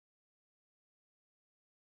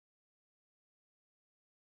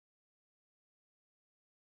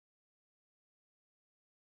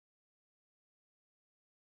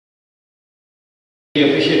We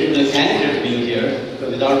appreciate the candidates being here,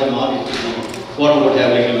 because without them obviously no forum would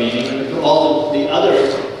have like a meeting. And to all the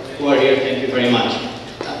others who are here, thank you very much.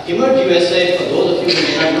 Emerge USA, for those of you who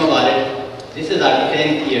may not know about it, this is our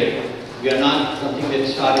 10th year. We are not something that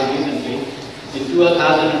started recently. In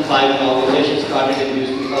 2005, an organization started in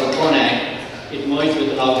Houston called CONAC. It merged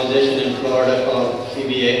with an organization in Florida called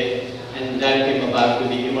CBA, and that came about to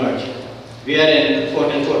the Emerge. We are an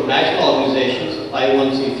quote-unquote national organization, so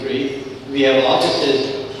 501c3. We have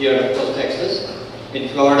offices here, of course, Texas, in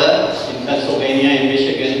Florida, in Pennsylvania, in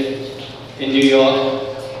Michigan, in New York,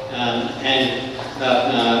 and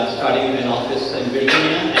starting an office in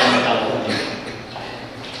Virginia and California.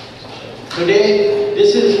 Today,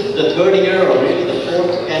 this is the third year, or really the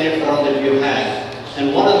fourth candidate forum that we've had.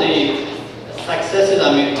 And one of the successes,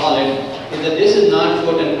 I may call it, is that this is not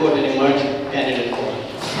quote-unquote an Emerge candidate forum.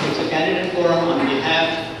 It's a candidate forum on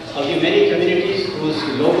behalf of the many communities whose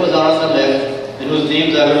logos are on the left and whose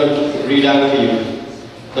names I will read out to you.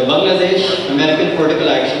 The Bangladesh American Political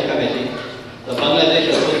Action Committee, the Bangladesh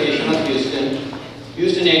Association of Houston,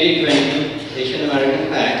 Houston 8020, Asian American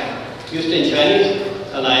PAC, Houston Chinese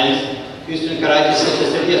Alliance, Houston Karachi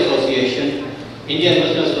City Association, Indian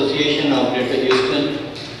Muslim Association of Greater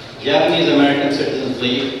Houston, Japanese American Citizens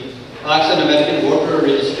League, Pakistan American Voter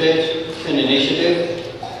Registration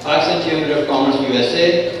Initiative, Pakistan Chamber of Commerce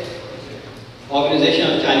USA, Organization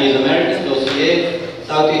of Chinese Americans, OCA,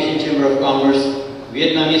 South Asian Chamber of Commerce,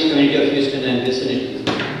 Vietnamese Community of Houston and vicinity.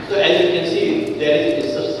 So as you can see, there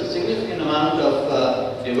is a significant amount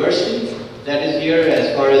of diversity that is here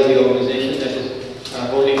as far as the organization that is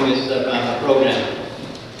holding this program.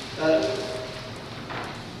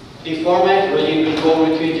 The format, Roger will go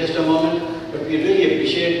with you in just a moment, but we really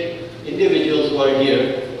appreciate individuals who are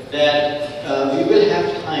here, that we will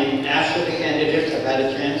have time after the candidates have had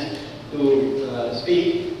a chance to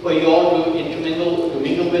speak, for you all to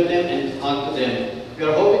mingle with them and talk to them. We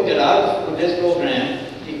are hoping that out of this program,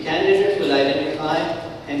 the candidates will identify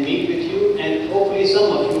and meet with you, and hopefully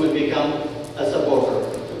some of you will become a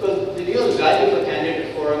supporter. Because the real value of a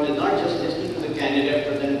candidate forum is not just listening to the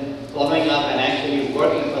candidate, but then following up and actually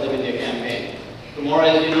working for them in their campaign. Tomorrow,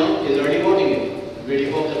 as you know, is early voting day. We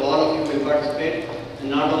really hope that all of you will participate and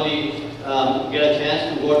not only get a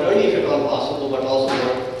chance to vote early if at all possible, but also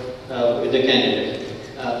work with the candidates.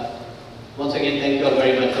 Once again, thank you all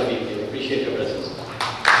very much for being here. Appreciate your presence.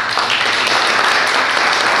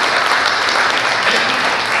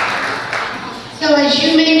 So as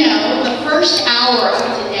you may know, the first hour of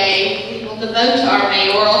today, we will devote to our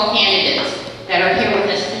mayoral candidates that are here with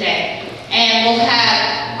us today. And we'll have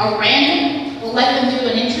we'll let them do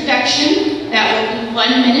an introduction. That will be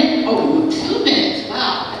 1 minute, 2 minutes.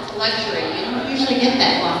 Wow, that's a luxury. You don't usually get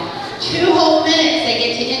that long. 2 whole minutes they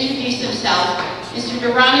get to introduce themselves. Mr.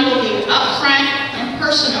 Durrani will be upfront and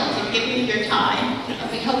personal to give you your time.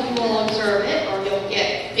 And we hope you will observe it, or you'll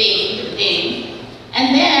get binged or dinged.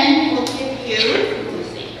 And then we'll give you,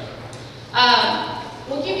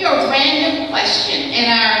 we'll give you a random question.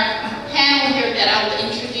 And our panel here that I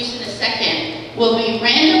will introduce in a second will be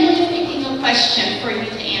randomly picking a question for you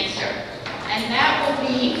to answer. And that will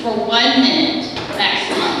be for 1 minute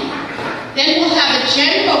maximum. Then we'll have a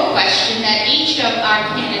general question that each of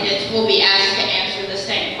our candidates will be asked to answer the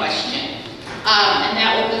same question. And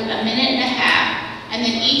that will be 1.5 minutes. And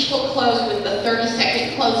then each will close with the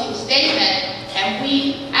 30-second closing statement. And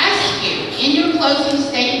we ask you, in your closing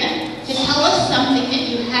statement, to tell us something that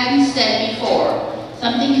you hadn't said before,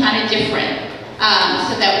 something kind of different,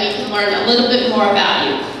 so that we can learn a little bit more about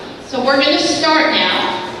you. So we're going to start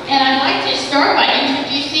now. And I'd like to start by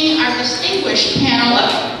introducing our distinguished panel of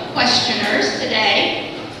questioners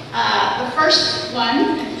today. The first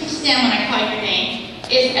one, and please stand when I call your name,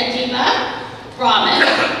 is Adiba Rahman,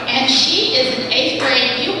 and she is an 8th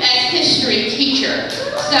grade U.S. history teacher.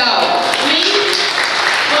 So we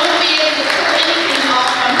won't be able to pull anything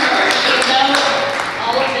off from her. She'll know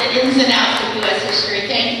all of the ins and outs of U.S. history.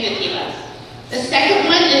 Thank you, Adiba. The second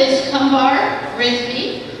one is Kumbar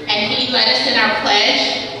Rizvi, and he led us in our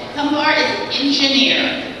pledge. Kumbar is an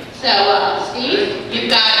engineer. So, Steve, you've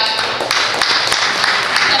got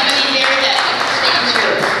somebody there that understands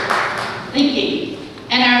your thinking.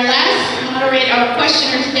 And our last moderator, our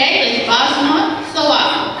questioner today is Basma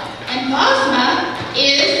Salam. And Basma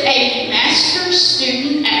is a master's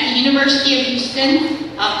student at the University of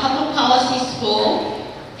Houston Public Policy School,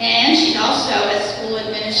 and she's also a school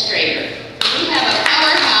administrator. We have a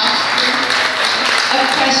powerhouse of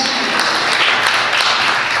questioners.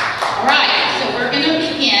 All right, so we're going to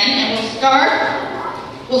begin, and we'll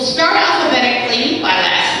start alphabetically by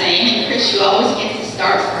last name, and Chris, you always get to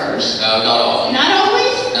start first. No, not always. Not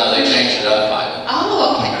always? No, they changed it up. Oh,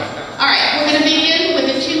 going to begin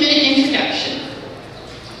with a 2-minute introduction.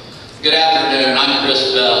 Good afternoon. I'm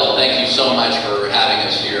Chris Bell. Thank you so much for having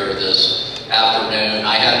us here this afternoon.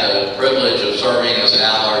 I had the privilege of serving as an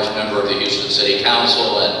at-large member of the Houston City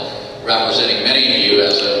Council and representing many of you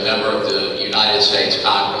as a member of the United States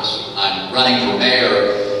Congress. I'm running for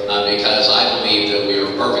mayor because I believe that we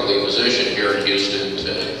are perfectly positioned here in Houston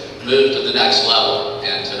to move to the next level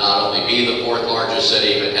and to not only be the 4th largest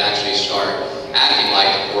city, but to actually start acting like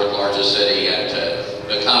the 4th largest city and to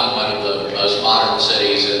become one of the most modern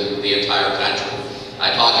cities in the entire country.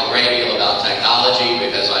 I talk a great deal about technology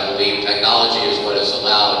because I believe technology is what has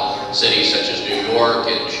allowed cities such as New York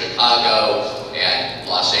and Chicago and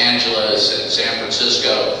Los Angeles and San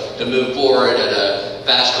Francisco to move forward at a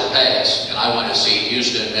faster pace. And I want to see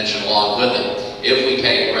Houston mentioned along with them. If we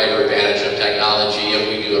take greater advantage of technology, if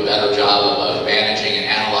we do a better job of managing and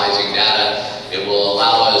analyzing data, it will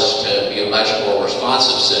allow us to be a much more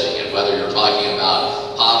responsive city. And whether you're talking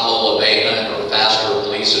about pothole abatement or faster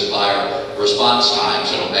police and fire response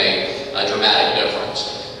times, it'll make a dramatic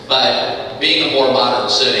difference. But being a more modern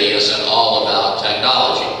city isn't all about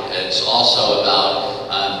technology. It's also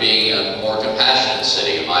about being a more compassionate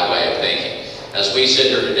city, in my way of thinking. As we sit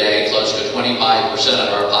here today, close to 25%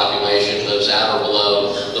 of our population lives at or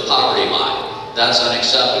below the poverty line. That's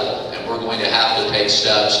unacceptable, and we're going to have to take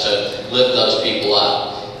steps to lift those people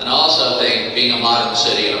up. And I also think being a modern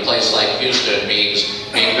city in a place like Houston means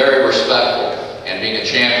being very respectful and being a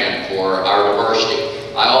champion for our diversity.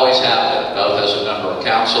 I always have been, both as a member of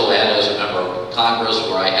council and as a member of Congress,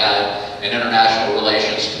 where I had an international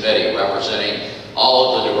relations committee representing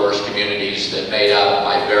all of the diverse communities that made up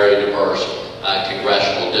my very diverse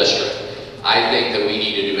congressional district. I think that we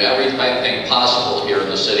need to do everything possible here in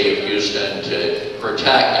the city of Houston to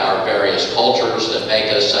protect our various cultures that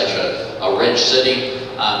make us such a rich city,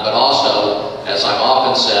 but also, as I've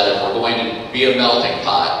often said, if we're going to be a melting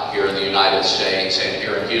pot here in the United States and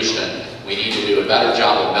here in Houston, we need to do a better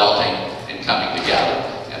job of melting and coming together.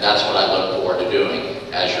 And that's what I look forward to doing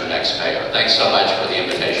as your next mayor. Thanks so much for the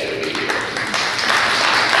invitation to be here.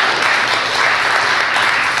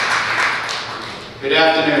 Good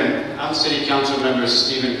afternoon. I'm City Council Member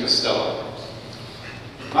Stephen Costello.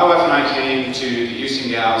 My wife and I came to the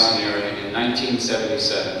Houston-Galveston area in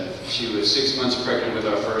 1977. She was 6 months pregnant with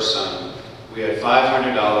our first son. We had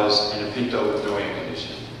 $500 and a Pinto with no air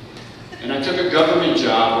conditioning. And I took a government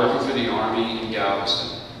job working for the Army in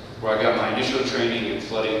Galveston, where I got my initial training in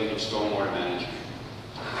flooding and stormwater management.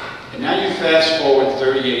 And now you fast forward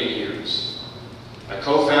 38 years. I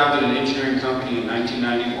co-founded an engineering company in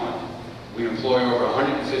 1991. We employ over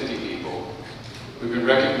 150 people. We've been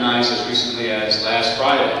recognized as recently as last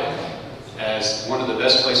Friday as one of the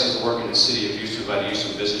best places to work in the city of Houston by the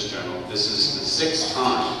Houston Business Journal. This is the 6th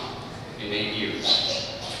time in 8 years.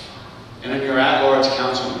 And I'm your at-large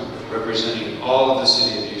council member representing all of the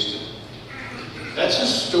city of Houston. That's a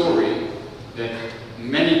story that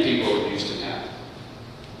many people in Houston have.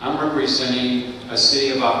 I'm representing a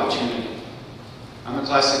city of opportunity. I'm a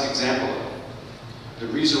classic example of it. The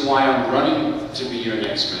reason why I'm running to be your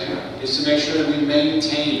next mayor is to make sure that we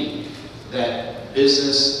maintain that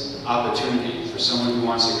business opportunity for someone who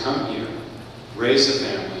wants to come here, raise a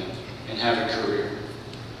family, and have a career.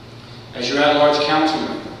 As your at-large council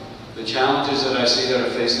member, the challenges that I see that are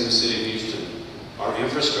facing the city of Houston are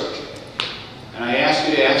infrastructure. And I ask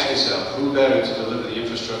you to ask yourself, who better to deliver the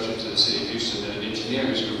infrastructure to the city of Houston than an engineer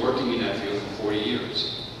who's been working in that field for 40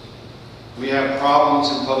 years? We have problems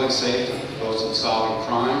in public safety, both in solving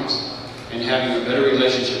crimes and having a better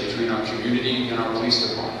relationship between our community and our police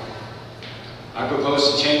department. I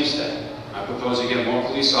propose to change that. I propose to get more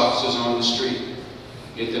police officers on the street,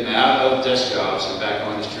 get them out of desk jobs and back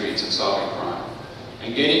on the streets and solving crime,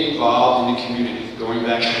 and getting involved in the community, going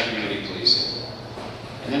back to community policing.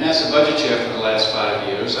 And then as a budget chair for the last 5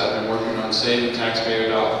 years, I've been working on saving taxpayer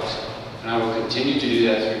dollars, and I will continue to do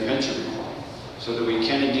that through pension reform, so that we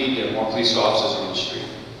can indeed get more police officers on the street.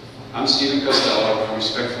 I'm Stephen Costello, and I'm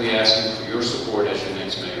respectfully asking for your support as your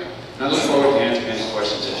next mayor. And I look forward to answering any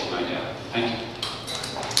questions that you might have. Thank you.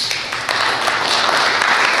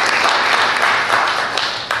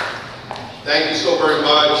 Thank you so very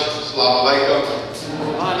much. Assalamu alaikum.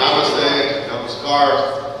 Namaste.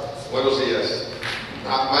 Namaskar. Buenos dias.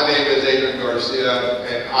 My name is Adrian Garcia,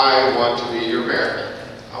 and I want to be your mayor.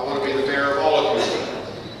 I want to be the mayor of all of Houston.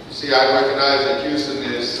 See, I recognize that Houston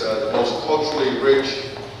is the most culturally rich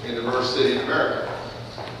and diverse city in America.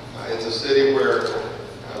 It's a city where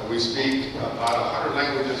we speak about 100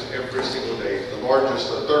 languages every single day.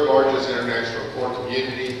 The third largest international core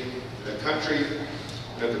community in the country,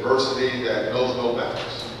 a diversity that knows no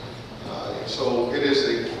bounds. So it is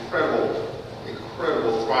an incredible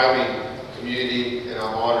incredible, thriving community, and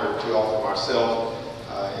I'm honored to offer myself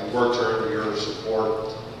and work to earn your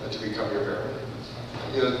support to become your mayor.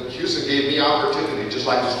 You know, Houston gave me opportunity, just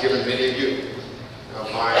like it's given many of you.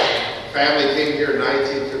 My family came here in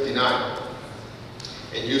 1959,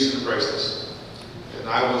 and Houston embraced us. And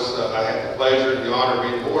I had the pleasure and the honor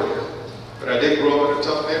of being born here. But I did grow up in a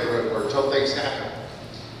tough neighborhood where tough things happen.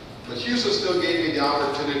 But Houston still gave me the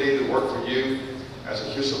opportunity to work for you as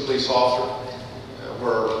a Houston police officer,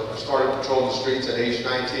 where I started patrolling the streets at age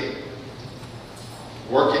 19,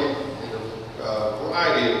 working in a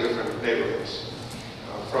variety of different neighborhoods,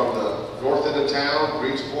 from the north end of town,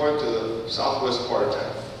 Greens Point, to the southwest part of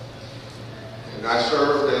town. And I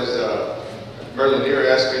served as Mayor Lanier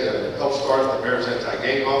asked me to help start the mayor's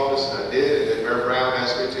anti-gang office, and I did, and then Mayor Brown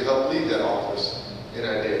asked me to help lead that office, and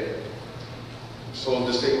I did. I'm so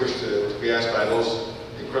distinguished to be asked by those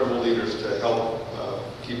incredible leaders to help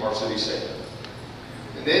keep our city safe.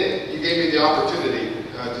 And then you gave me the opportunity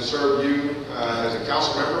to serve you as a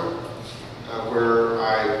council member, where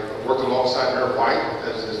I worked alongside Mayor White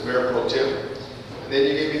as Mayor Pro Tem. And then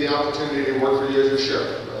you gave me the opportunity to work for you as your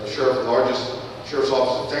sheriff, sheriff, the largest sheriff's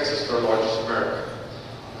office in Texas, third largest in America.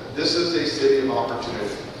 This is a city of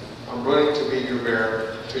opportunity. I'm running to be your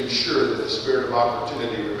mayor to ensure that the spirit of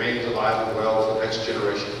opportunity remains alive and well for the next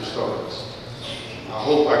generation of Houstonians. I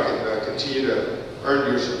hope I can continue to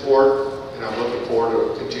earn your support, and I'm looking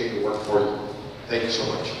forward to continue to work for you. Thank you so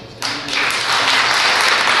much.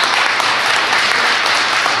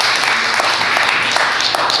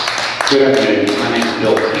 Good afternoon. My name is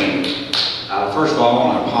Bill King. First of all, I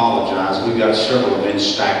want to apologize. We've got several events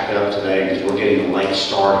stacked up today because we're getting a late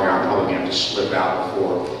start here. I'm probably going to have to slip out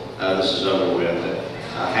before this is over with. But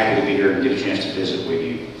happy to be here and get a chance to visit with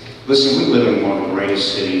you. Listen, we live in one of the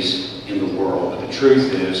greatest cities in the world, but the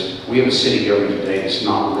truth is we have a city government today that's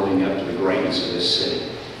not living up to the greatness of this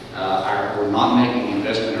city. We're not making the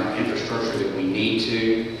investment in our infrastructure that we need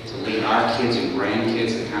to lead our kids and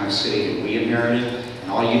grandkids the kind of city that we inherited.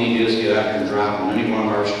 And all you need to do is get out there and drive on any one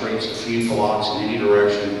of our streets a few blocks in any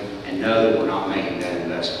direction and know that we're not making that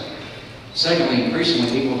investment. Secondly, increasingly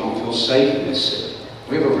people don't feel safe in this city.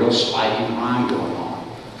 We have a real spike in crime going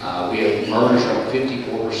on. We have murders up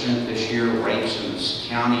 54% this year, rapes in this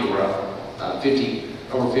county were up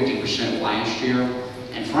over 50% last year.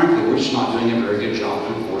 And frankly, we're just not doing a very good job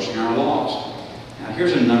of enforcing our laws. Now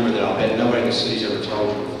here's a number that I'll bet nobody in the city's ever told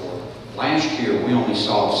you before. Last year, we only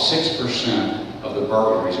saw 6% of the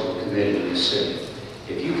burglaries that were committed in this city.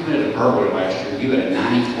 If you committed a burglary last year, you had a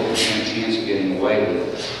 94% chance of getting away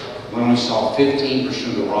with it. We only saw 15%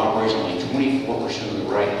 of the robberies, only 24% of the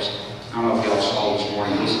rapes. I don't know if y'all saw this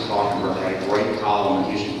morning, Lisa Falkenberg had a great column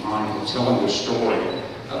in Houston Chronicle telling the story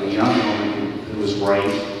of a young woman who was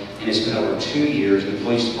raped, and it's been over 2 years, and the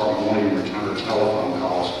police department won't even return her telephone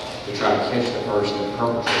calls to try to catch the person that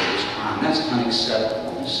perpetrated this crime. That's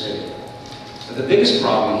unacceptable in the city. But the biggest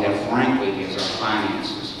problem we have, frankly, is our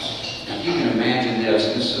finances. Now, if you can imagine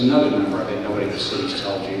this is another number I bet nobody in the city's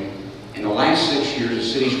told you. In the last 6 years, the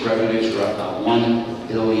city's revenues are up by $1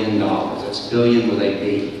 billion. That's billion with a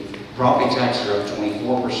B. Property taxes are up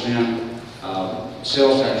 24%.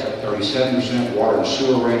 Sales tax are up 37%. Water and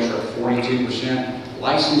sewer rates are up 42%.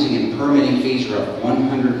 Licensing and permitting fees are up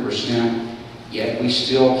 100%. Yet we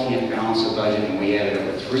still can't balance the budget, and we added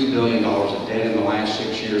over $3 billion of debt in the last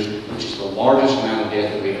 6 years, which is the largest amount of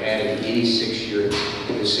debt that we've added in any 6 year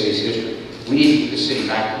in the city's history. We need to get the city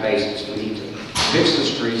back to basics. We need to fix the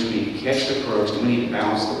streets, we need to catch the crooks, and we need to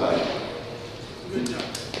balance the budget. Good job.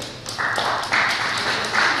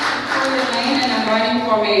 And I'm running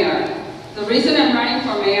for mayor. The reason I'm running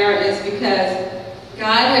for mayor is because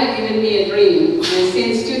God had given me a dream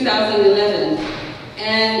since 2011.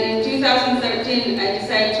 And in 2013, I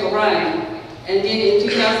decided to run. And then in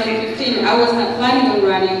 2015, I was not planning on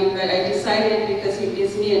running, but I decided because He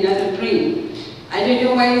gives me another dream. I don't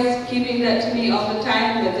know why He's keeping that to me all the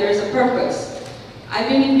time, but there's a purpose. I've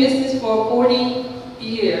been in business for 40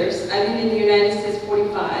 years. I've been in the United States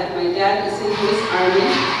 45. My dad is in the U.S. Army.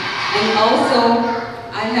 And also,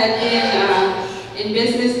 I had been in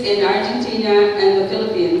business in Argentina and the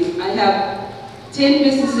Philippines. I have 10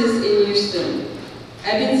 businesses in Houston.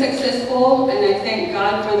 I've been successful, and I thank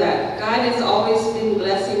God for that. God has always been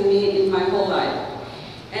blessing me in my whole life.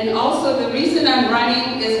 And also, the reason I'm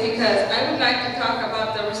running is because I would like to talk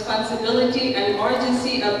about the responsibility and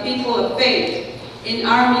urgency of people of faith in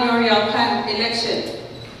our mayoral election.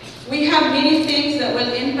 We have many things that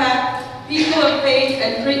will impact people of faith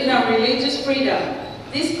and religious freedom.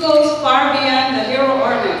 This goes far beyond the hero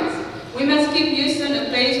ordinance. We must keep Houston a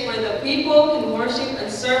place where the people can worship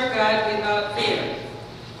and serve God without fear.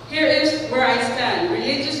 Here is where I stand,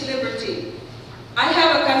 religious liberty. I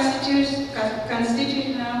have a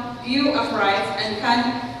constitutional view of rights and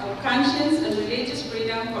of conscience and religious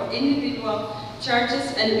freedom for individual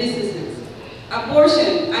churches and businesses.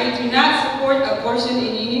 Abortion, I do not support abortion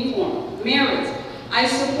in any form. Marriage, I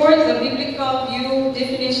support the biblical view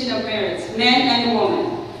definition of marriage, man and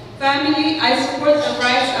woman. Family, I support the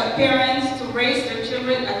rights of parents to raise their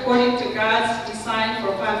children according to God's design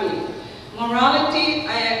for family. Morality,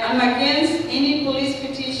 I am against any police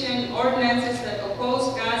petition ordinances that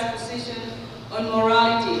oppose God's position on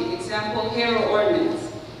morality, example, hero ordinance.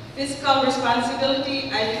 Fiscal responsibility,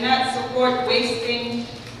 I do not support wasting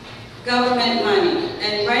government money.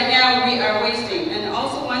 And right now we are wasting. And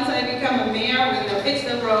also once I become a mayor, we're going to fix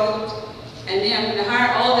the road, and then I'm going to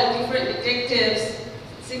hire all the different detectives,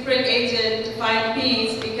 secret agents to find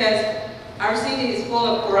peace, because our city is full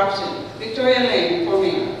of corruption. Victoria Lane for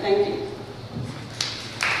mayor. Thank you.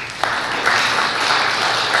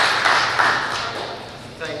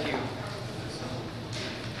 Thank you.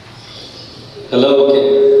 Hello,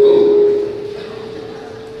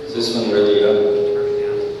 is this one really up?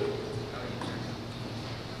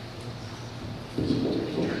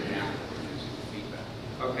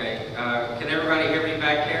 Okay, can everybody hear me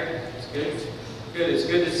back here? It's good? Good, it's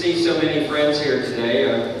good to see so many friends here today.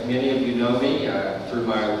 Many of you know me through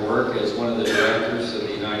my work as one of the directors of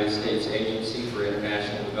the United States Agency for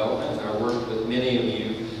International Development. I worked with many of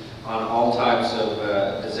you on all types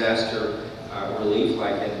of disaster relief,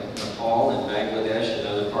 like in Nepal and Bangladesh and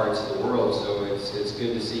other parts of the world, so it's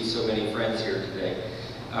good to see so many friends here today.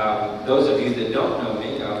 Those of you that don't know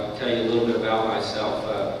me, I'll tell you a little bit about myself.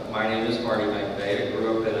 My name is Marty McVeigh. I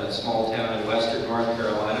grew up in a small town in western North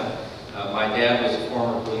Carolina. My dad was a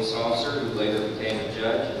former police officer who later became a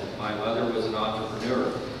judge, and my mother was an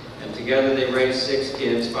entrepreneur. And together they raised 6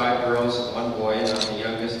 kids, 5 girls and 1 boy, and I'm the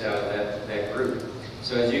youngest out of that group.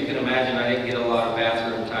 So as you can imagine, I didn't get a lot of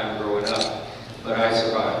bathroom time growing up, but I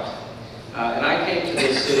survived. And I came to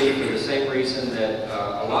this city for the same reason that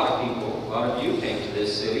a lot of you came to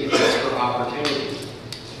this city, just for opportunity.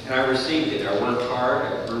 And I received it. I worked hard,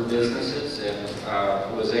 I grew businesses, and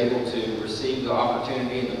was able to receive the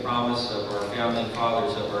opportunity and the promise of our founding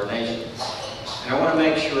fathers of our nation. And I want to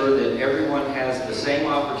make sure that everyone has the same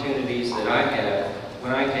opportunities that I had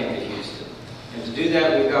when I came to Houston. And to do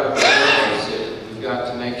that, we've got to prepare the city. We've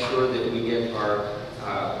got to make sure that we get our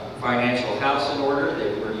financial house in order,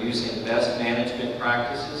 that we're using best management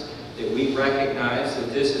practices, that we recognize that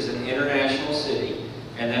this is an international city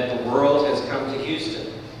and that the world has come to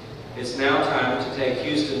Houston. It's now time to take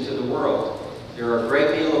Houston to the world. There are a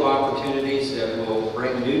great deal of opportunities that will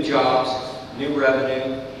bring new jobs, new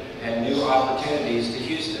revenue, and new opportunities to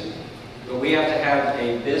Houston. But we have to have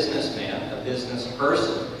a businessman, a business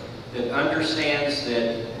person, that understands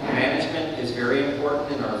that management is very important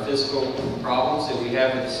in our fiscal problems that we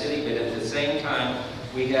have in the city, but at the same time,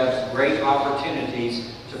 we have great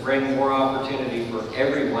opportunities to bring more opportunity for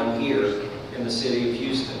everyone here in the city of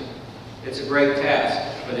Houston. It's a great task,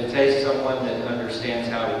 but it takes someone that understands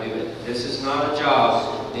how to do it. This is not a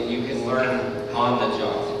job that you can learn on the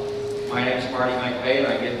job. My name is Marty McVeigh, and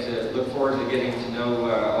I get to look forward to getting to know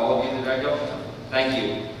all of you that I don't know. Thank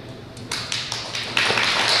you.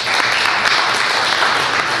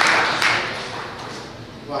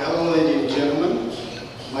 Well, hello, ladies and gentlemen.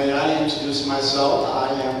 May I introduce myself?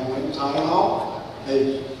 I am Wayne Tylenhall,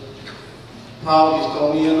 a proud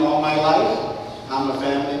Houstonian all my life. I'm a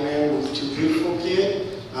family man with 2 beautiful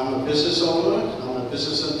kids. I'm a business owner. I'm a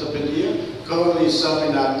business entrepreneur. Currently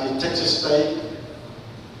serving at the Texas State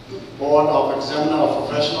Board of Examiner of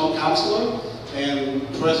Professional Counselor and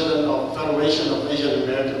President of Federation of Asian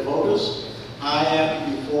American Voters. I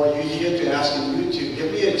am before you here to asking you to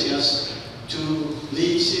give me a chance to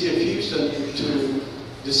lead City of Houston into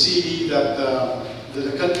the city that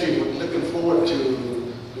the country was looking forward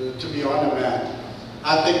to be on the map.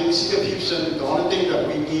 I think the City of Houston, the only thing that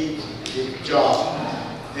we need is a job.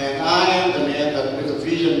 And I am the man that with a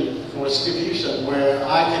vision for the City of Houston where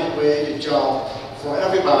I can create a job for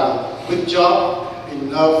everybody. With job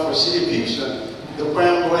enough for City of Houston, the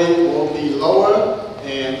crime rate will be lower,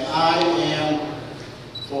 and I am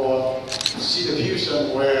for the City of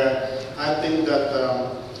Houston where I think that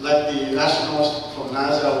like the astronauts from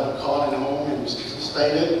NASA were calling home and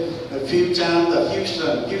stated a few times that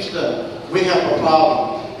Houston, we have a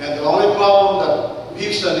problem. And the only problem that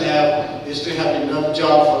Houston have is to have enough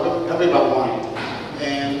jobs for everyone.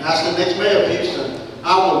 And as the next mayor of Houston,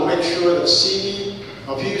 I will make sure the city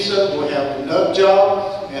of Houston will have enough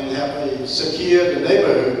jobs and have a secure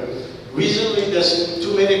neighborhood. Recently, there's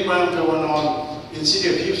too many crimes going on in the city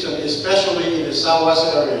of Houston, especially in the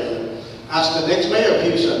southwest area. As the next mayor of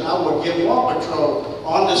Houston, I will get more patrol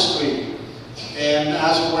on the street, and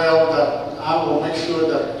as well that I will make sure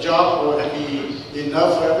that job will be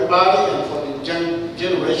enough for everybody and for the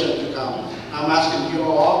generation to come. I'm asking you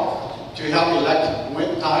all to help elect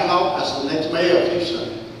Wynn Tyhoff as the next mayor of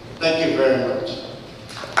Houston. Thank you very much.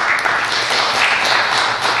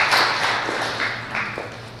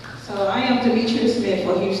 So I am Demetria Smith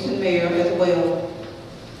for Houston Mayor as well.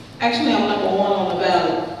 Actually, I'm number 1 on the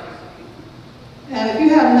ballot. And if you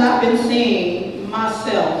have not been seeing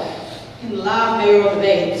myself in live mayoral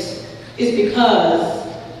debates, it's because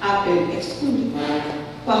I've been excluded.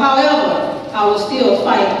 But however, I will still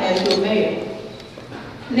fight as your mayor.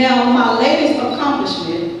 Now, my latest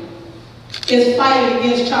accomplishment is fighting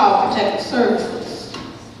against Child Protective Services.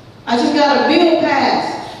 I just got a bill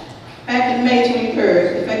passed back in May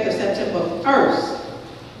 23rd, effective September 1st.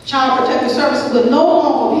 Child Protective Services will no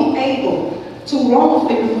longer be able to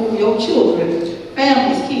wrongfully remove your children,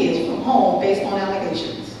 families, kids from home based on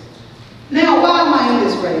allegations. Now, why am I in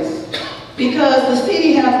this race? Because the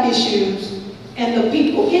city has issues and the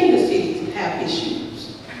people in the city have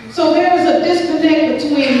issues. So there is a disconnect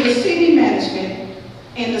between the city management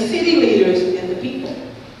and the city leaders and the people.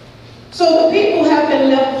 So the people have been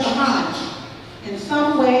left behind in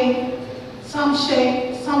some way, some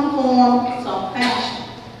shape, some form, some fashion.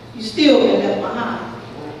 You still been left behind.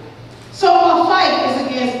 So my fight is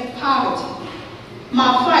against poverty.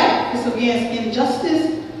 My fight is against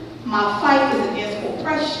injustice. My fight is against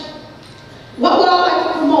oppression. What would I like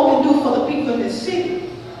to promote and do for the people in this city?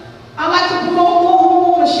 I like to promote more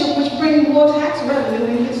home ownership, which brings more tax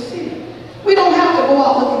revenue in this city. We don't have to go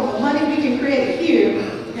out looking for money. We can create it here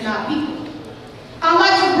in our people. I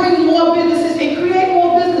like to bring more businesses and create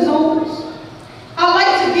more business owners. I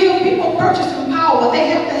like to give people purchasing power, but they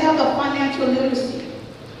have to have the financial literacy.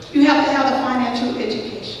 You have to have the financial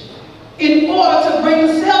education in order to bring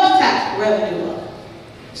the sales tax revenue up.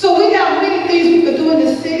 So we have many things we could do in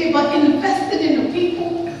this city, but invested in the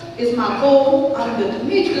people is my goal under the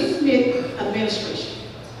Demetria Smith administration.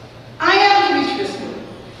 I am Demetria Smith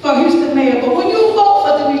for Houston Mayor, but when you vote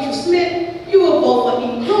for Demetria Smith, you will vote for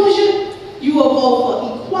inclusion, you will vote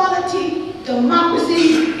for equality,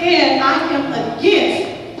 democracy, and I am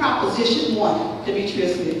against Proposition 1,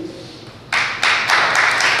 Demetria Smith.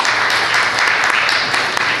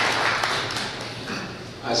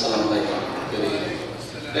 Assalamu alaikum. Good evening.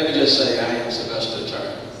 Let me just say I am Sylvester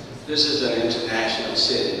Turner. This is an international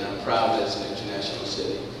city, and I'm proud that it's an international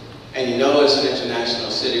city. And you know it's an international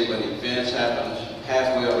city when events happen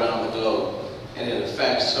halfway around the globe, and it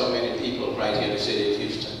affects so many people right here in the city of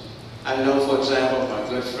Houston. I know, for example, my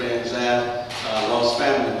good friend Zab lost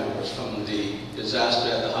family members from the disaster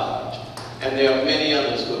at the Hodge. And there are many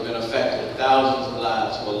others who have been affected. Thousands of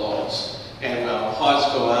lives were lost. And our hearts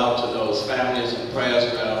go out to those families, and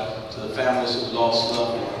prayers go out to the families who lost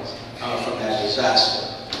loved ones from that disaster.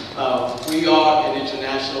 We are an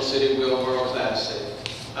international city. We're a world-class city.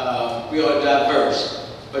 We are diverse,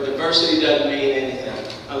 but diversity doesn't mean anything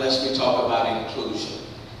unless we talk about inclusion.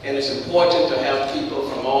 And it's important to have people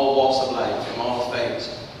from all walks of life, from all faiths,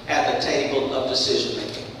 at the table of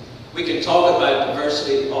decision-making. We can talk about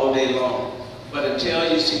diversity all day long, but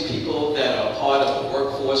until you see people that are part of the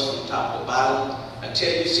workforce from top to bottom,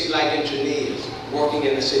 until you see like engineers working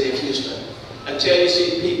in the city of Houston, until you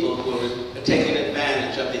see people who are taking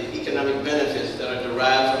advantage of the economic benefits that are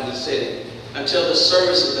derived from the city, until the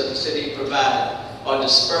services that the city provides are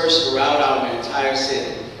dispersed throughout our entire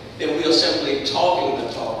city, then we are simply talking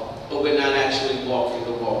the talk, but we're not actually walking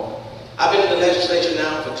the walk. I've been in the legislature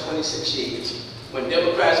now for 26 years. When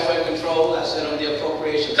Democrats were in control, I sat on the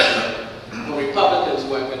Appropriations Committee. When Republicans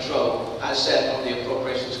were in control, I sat on the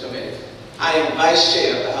Appropriations Committee. I am Vice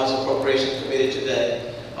Chair of the House Appropriations Committee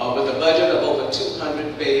today with a budget of over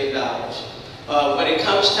 $200 billion. When it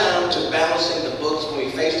comes time to balancing the books, when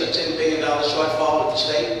we faced a $10 billion shortfall at the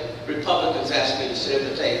state, Republicans asked me to sit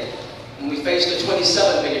at the table. When we faced a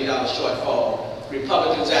 $27 billion shortfall,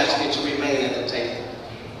 Republicans asked me to remain at the table.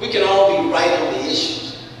 We can all be right on the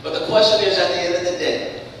issues, but the question is, at the end of the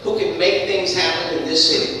day, who can make things happen in this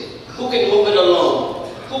city? Who can move it along?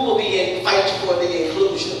 Who will be in fight for the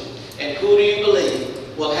inclusion? And who do you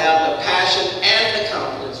believe will have the passion and the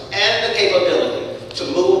confidence and the capability to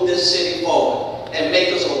move this city forward and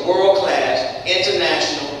make us a world-class,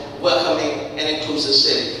 international, welcoming, and inclusive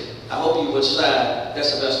city? I hope you would decide that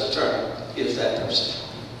Sylvester Turner is that person.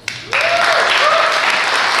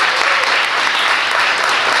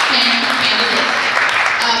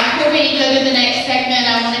 Before we go to the next segment,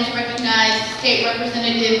 I wanted to recognize State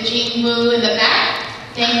Representative Jean Wu in the back.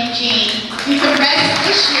 Thank you, Jean. You can rest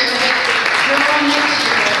this year, but you're on next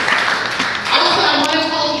year. Also, I want to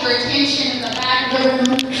call to your attention in the back room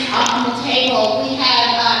on the table, we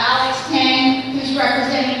have Alex Tang, who's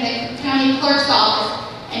representing the county clerk's office,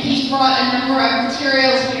 and he's brought a number of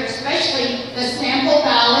materials here, especially the sample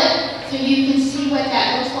ballot, so you can see what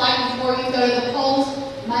that looks like before you go to the polls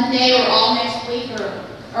Monday or all next week, or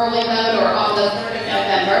early vote, or on the 3rd of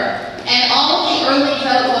November, and all of the early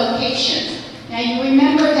vote locations. Now you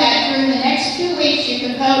remember that during the next 2 weeks you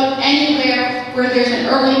can vote anywhere where there's an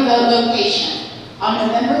early vote location. On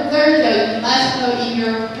November 3rd, though, you must vote in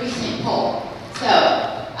your precinct poll. So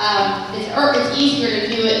it's easier to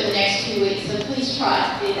do it in the next 2 weeks, so please try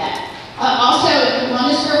to do that. Also, if you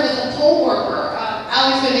want to serve as a poll worker,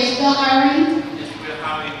 Alex, are they still hiring? Yes, we're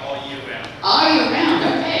hiring all year round. All year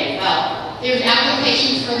round, okay. Well, there's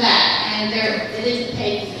applications for that, and it is a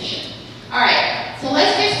paid position. All right, so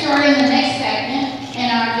let's get started in the next segment, and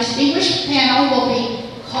our distinguished panel will be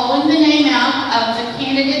calling the name out of the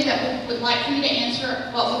candidate that we would like for you to answer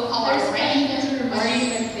what we call our random question.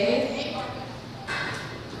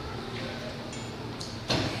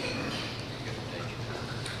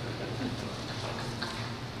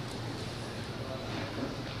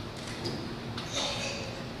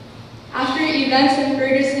 After events in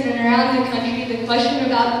Ferguson and around the country, the question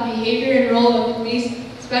about the behavior and role of police,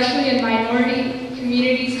 especially in minority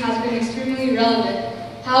communities, has been extremely relevant.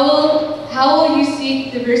 How will you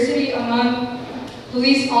seek diversity among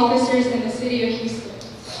police officers in the city of Houston?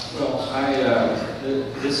 Well,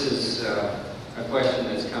 this is a question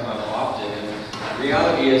that's come up often, and the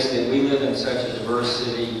reality is that we live in such a diverse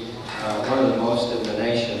city, one of the most in the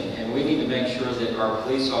nation, and we need to make sure that our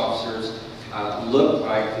police officers look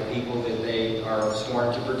like the people that they are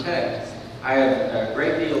sworn to protect. I have a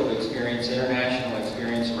great deal of experience, international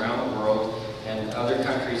experience around the world and other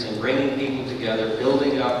countries in bringing people together,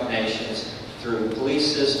 building up nations through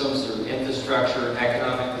police systems, through infrastructure,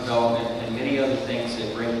 economic development, and many other things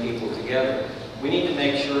that bring people together. We need to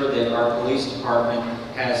make sure that our police department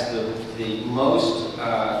has the most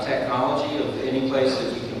technology of any place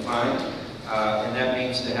that we can find. And that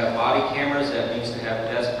means to have body cameras, that means to have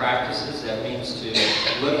best practices, that means to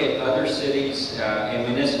look at other cities and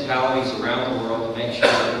municipalities around the world to make sure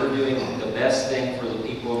that we're doing the best thing for the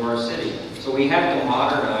people of our city. So we have to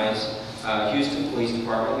modernize Houston Police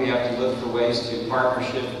Department. We have to look for ways to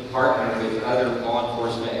partner with other law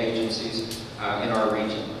enforcement agencies in our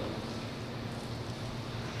region.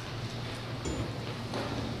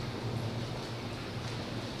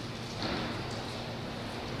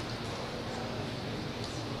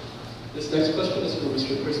 This next question is for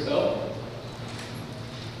Mr. Chris Bell.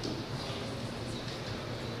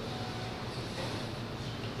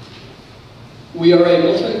 We are a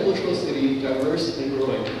multicultural city, diverse and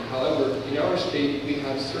growing. However, in our state, we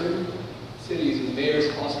have certain cities with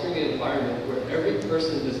mayors fostering an environment where every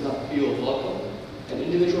person does not feel welcome and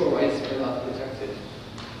individual rights are not protected.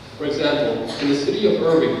 For example, in the city of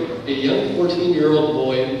Irving, a young 14-year-old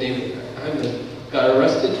boy named Ahmed got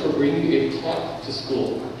arrested for bringing a clock to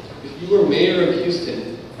school. If you were mayor of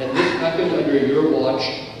Houston and this happened under your watch,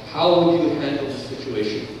 how would you handle the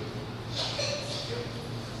situation?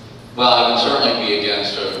 Well, I would certainly be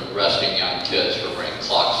against arresting young kids for bringing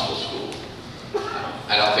clocks to school.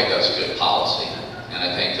 I don't think that's a good policy, and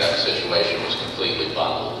I think that situation was completely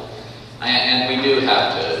bundled. And we do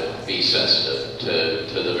have to be sensitive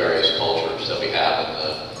to the various cultures that we have in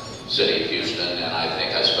the city of Houston, and I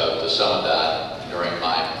think I spoke to some of that during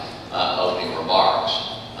my opening remarks.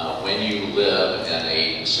 When you live in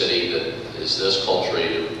a city that is this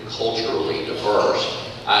culturally diverse,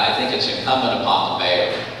 I think it's incumbent upon the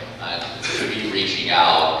mayor to be reaching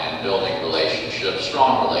out and building relationships,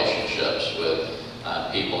 strong relationships with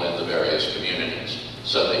people in the various communities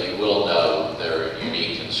so that you will know their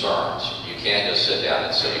unique concerns. You can't just sit down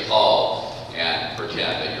at City Hall and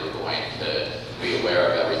pretend that you're going to be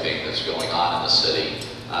aware of everything that's going on in the city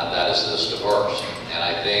that is this diverse. And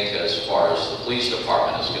I think as far as the police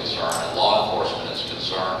department is concerned and law enforcement is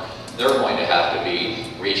concerned, they're going to have to be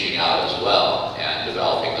reaching out as well and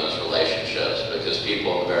developing those relationships, because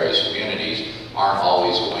people in the various communities aren't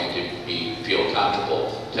always going to feel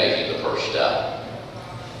comfortable taking the first step.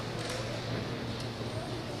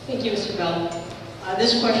 Thank you, Mr. Bell.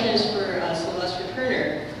 This question is for Sylvester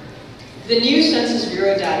Kerner. The new Census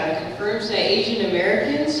Bureau data confirms that Asian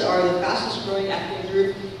Americans are the fastest growing ethnic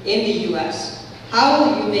group in the U.S. How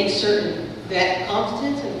will you make certain that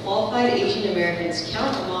competent and qualified Asian Americans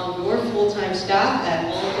count among your full-time staff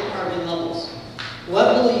at all department levels?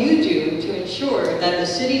 What will you do to ensure that the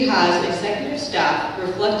city has executive staff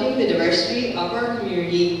reflecting the diversity of our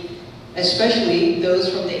community especially those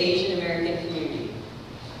from the Asian American community?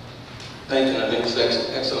 Thank you, and I think it's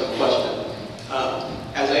an excellent question.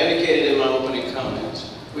 As I indicated in my opening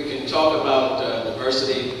comments, we can talk about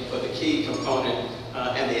diversity, but the key component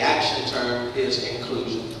and the action term is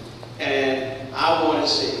inclusion. And I want to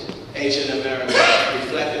see Asian Americans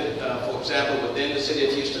reflected, for example, within the city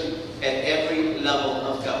of Houston at every level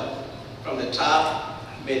of government, from the top,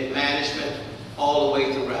 mid-management, all the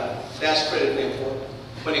way throughout. That's critically important.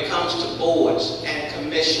 When it comes to boards and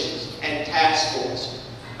commissions and task forces,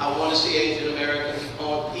 I want to see Asian Americans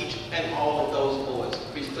on each and all of those boards,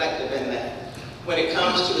 reflected in that. When it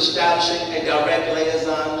comes to establishing a direct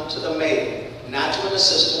liaison to the mayor, not to an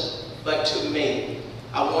assistant, but to me,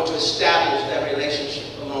 I want to establish that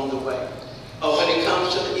relationship along the way. When it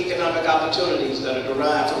comes to the economic opportunities that are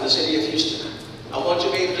derived from the city of Houston, I want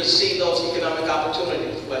to be able to see those economic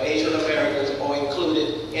opportunities where Asian Americans are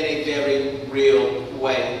included in a very real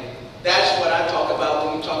way. That's what I talk about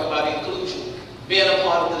when we talk about inclusion, being a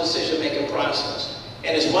part of the decision-making process.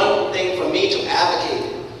 And it's one thing for me to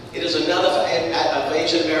advocate. It is another for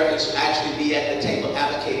Asian Americans to actually be at the table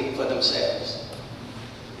advocating for themselves.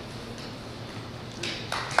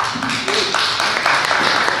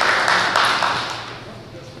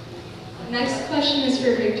 Next question is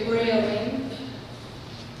for Victoria Lane.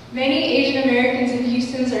 Many Asian Americans in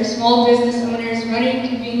Houston are small business owners running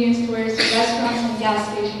convenience stores, restaurants, and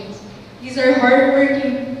gas stations. These are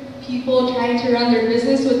hardworking people trying to run their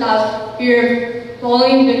business without fear of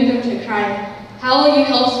falling victim to crime. How will you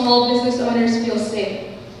help small business owners feel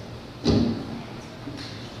safe?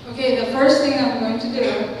 Okay, the first thing I'm going to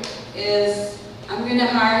do is I'm going to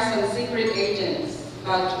hire some secret agents,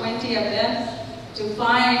 about 20 of them, to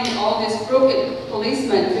find all these crooked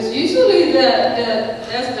policemen. Because usually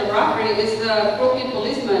that's the robbery, is the crooked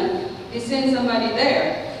policeman. They send somebody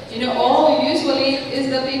there. You know, usually is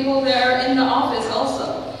the people that are in the office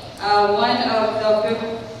also. One of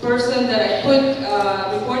the person that I put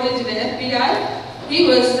reported to the FBI, he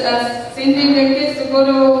was sending their kids to go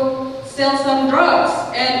to sell some drugs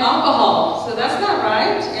and alcohol. So that's not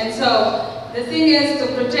right. And so the thing is,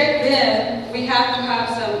 to protect them, we have to have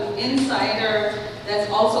some insider that's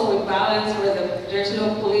also with balance where there's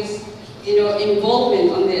no police,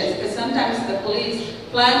 involvement on this. Because sometimes the police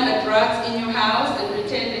plant the drugs in your house and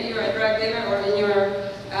pretend that you're a drug dealer or in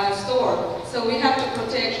your store. So we have to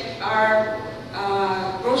protect our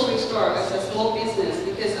grocery store as a small business,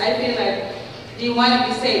 because I feel like they want to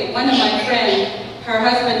be safe. One of my friends, her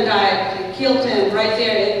husband died, they killed him right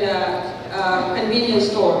there in the convenience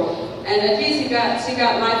store. And at least she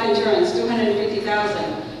got life insurance,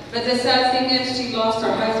 $250,000. But the sad thing is she lost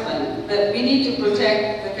her husband. But we need to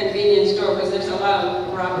protect the convenience store because there's a lot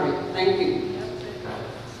of robbery. Thank you.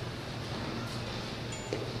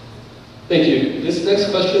 Thank you. This next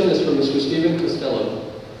question is from Mr. Stephen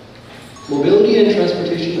Costello. Mobility and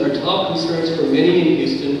transportation are top concerns for many in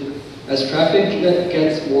Houston as traffic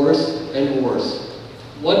gets worse and worse.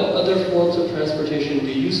 What other forms of transportation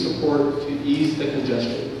do you support to ease the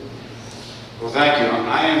congestion? Well, thank you.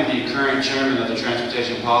 I am the current chairman of the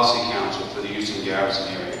Transportation Policy Council for the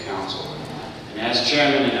Houston-Garrison Area Council. And as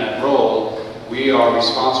chairman in that role, we are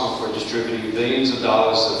responsible for distributing billions of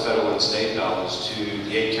dollars of federal and state dollars to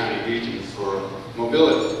the 8-county region for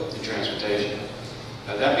mobility and transportation.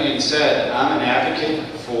 That being said, I'm an advocate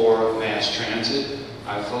for mass transit.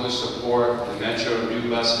 I fully support the Metro new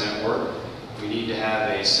bus network. We need to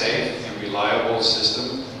have a safe and reliable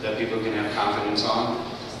system that people can have confidence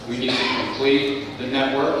on. We need to complete the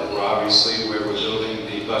network. Where we're building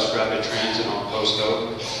the bus rapid transit on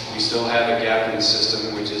Posto, we still have a gap in the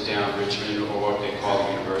system, which is down Richmond, or what they call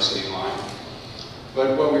the University line.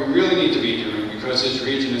 But what we really need to be doing, because this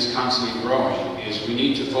region is constantly growing, is we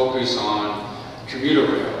need to focus on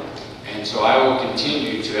commuter rail. And so I will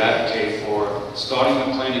continue to advocate for starting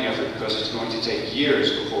the planning effort, because it's going to take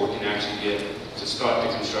years before we can actually get to start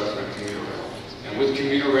the construction of commuter rail. And with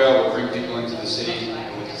commuter rail, we'll bring people into the city,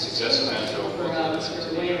 and with the success of Metro,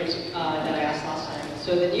 Mr. Williams, that I asked last time.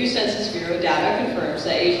 So the new Census Bureau data confirms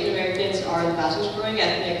that Asian Americans are the fastest growing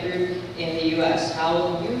ethnic group in the U.S. How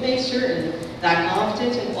will you make certain that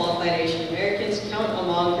competent and qualified Asian Americans count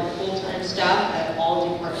among your full-time staff at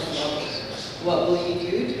all department levels? What will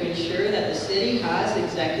you do to ensure that the city has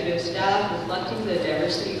executive staff reflecting the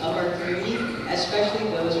diversity of our community, especially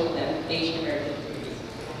those from the Asian American community?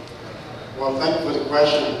 Well, thank you for the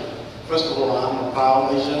question. First of all, I'm a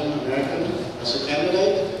proud Asian American as a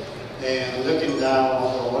candidate, and looking down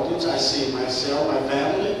on the audience, I see myself, my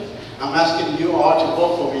family. I'm asking you all to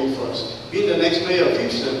vote for me first. Being the next mayor of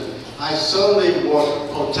Houston, I certainly will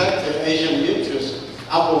protect the Asian interests.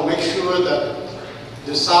 I will make sure that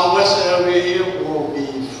The southwest area here will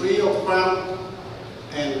be free of crime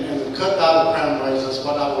and cut out of crime rates. That's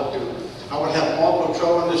what I would do. I would have more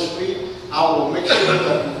patrol on the street. I will make sure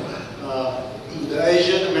that the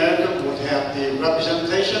Asian American would have the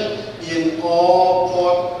representation in all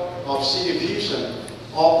part of City of Houston,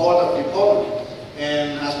 all part of department.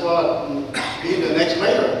 And as well, being the next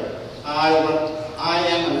mayor, I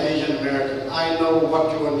am an Asian American. I know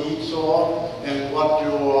what your needs are and what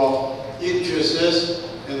your interest is,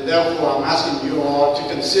 and therefore I'm asking you all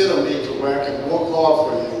to consider me to where I can work hard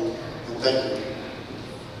for you. And thank you.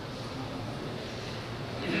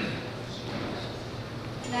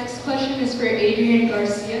 Next question is for Adrian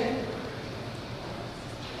Garcia.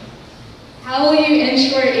 How will you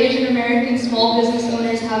ensure Asian American small business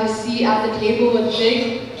owners have a seat at the table with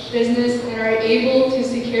big business and are able to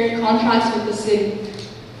secure contracts with the city?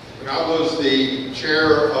 When I was the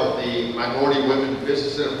chair of the Minority Women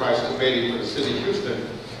Business Enterprise Committee for the City of Houston,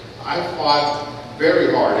 I fought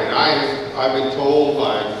very hard, and I've been told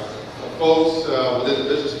by folks within the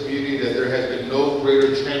business community that there has been no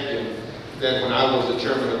greater champion than when I was the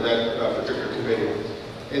chairman of that particular committee.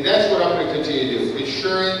 And that's what I'm going to continue to do,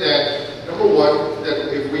 ensuring that, number one,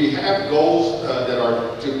 that if we have goals that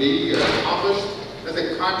are to be accomplished, that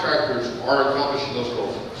the contractors are accomplishing those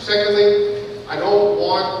goals. Secondly, I don't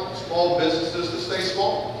want small businesses to stay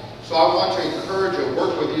small. So I want to encourage and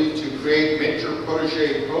work with you to create venture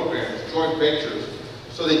protege programs, joint ventures,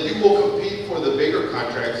 so that you will compete for the bigger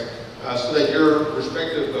contracts, so that your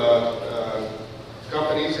respective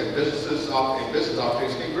companies and businesses and business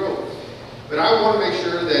opportunities can grow. But I want to make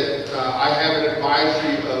sure that I have an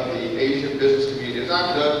advisory of the Asian business community, as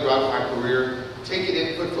I've done throughout my career, taking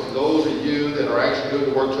input from those of you that are actually doing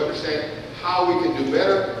the work to understand how we can do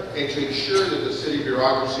better and to ensure that the city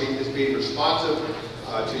bureaucracy is being responsive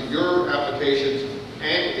to your applications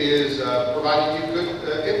and is providing you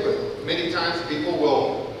good input. Many times people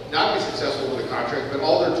will not be successful with a contract, but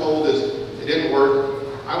all they're told is it didn't work.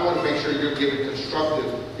 I want to make sure you're giving constructive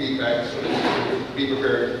feedback so that you can be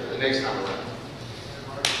prepared the next time around.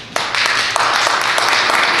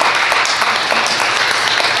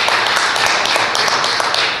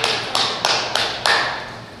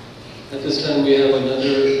 At this time, we have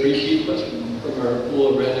another repeat question from our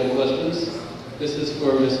pool of random questions. This is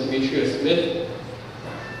for Ms. Demetria Smith.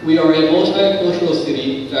 We are a multicultural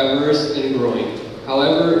city, diverse and growing.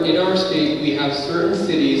 However, in our state, we have certain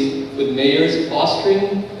cities with mayors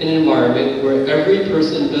fostering an environment where every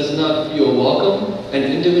person does not feel welcome and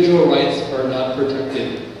individual rights are not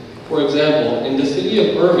protected. For example, in the city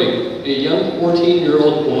of Irving, a young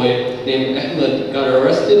 14-year-old boy named Ahmed got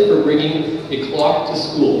arrested for bringing a clock to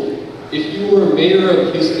school. If you were mayor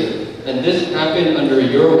of Houston and this happened under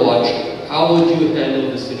your watch, how would you handle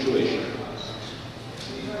the situation?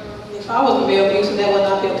 If I was the mayor of Houston, that would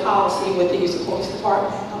not be a policy with the Houston Police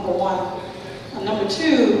Department, number one. Number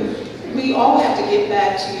two, we all have to get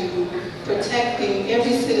back to protecting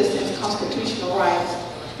every citizen's constitutional rights.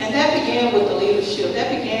 And that began with the leadership. That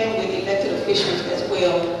began with elected officials as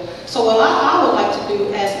well. So what I would like to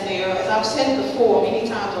do as mayor, as I've said before many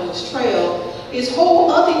times on this trail, is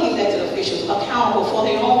hold other elected officials accountable for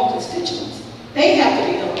their own constituents. They have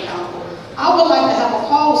to be held accountable. I would like to have a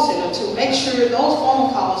call center to make sure those phone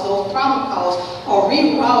calls, those problem calls are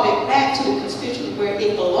rerouted back to the constituent where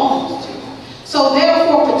it belongs to. So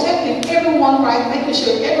therefore, protecting everyone's rights, making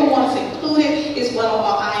sure everyone is included is what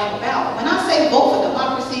I am about. When I say vote for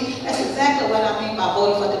democracy, that's exactly what I mean by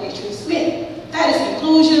voting for Demetria Smith. That is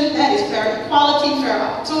inclusion, that is fair equality, fair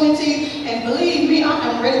opportunity, and believe me, I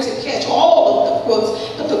am ready to catch all of the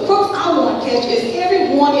crooks. But the crooks I want to catch is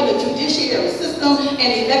everyone in the judiciary system and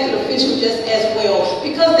elected officials just as well,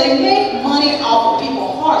 because they make money off of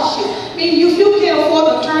people's hardship. I mean, if you can't afford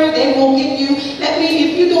an attorney, they won't get you. That means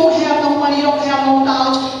if you don't have no money, you don't have no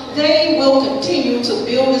knowledge, they will continue to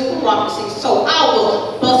build this bureaucracy. So I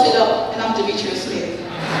will bust it up, and I'm Demetria Smith.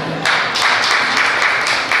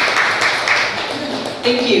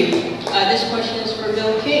 Thank you. This question is for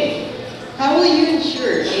Bill King. How will you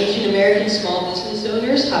ensure Asian American small business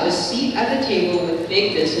owners have a seat at the table with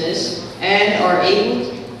big business and are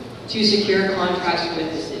able to secure contracts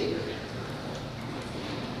with the city?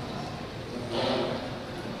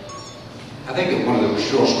 I think that one of the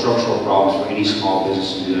real structural problems for any small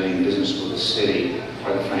business in doing business with the city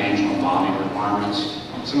are the financial and bonding requirements.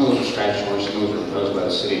 Some of those are statutory, some of those are imposed by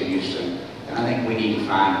the city of Houston. And I think we need to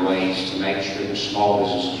find ways to make sure that small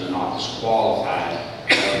businesses are not disqualified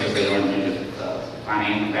because they don't need the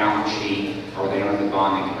financial balance sheet or they don't have the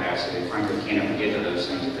bonding capacity. Frankly, they can't ever get to those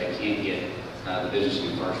things if they can't get the business in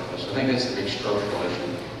the first place. So I think that's the big structural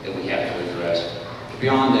issue that we have to address.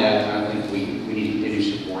 Beyond that, I think we need to continue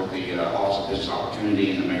to support the Office of Business Opportunity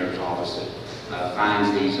and the Mayor's Office that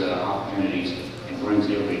finds these opportunities and brings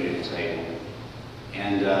everybody to the table.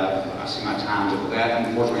 And I see my time's up with that.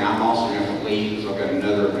 Unfortunately, I'm also going to have to leave because I've got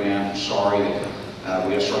another event. I'm sorry that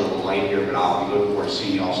we got started a little late here, but I'll be looking forward to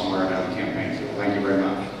seeing y'all somewhere down the campaign field. Thank you very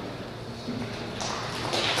much.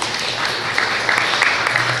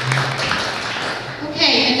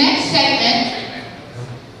 Okay, the next segment.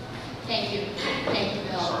 Thank you,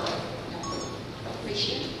 Bill.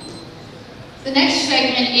 Appreciate it. The next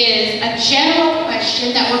segment is a general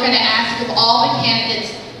question that we're going to ask of all the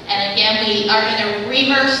candidates. And again, we are going to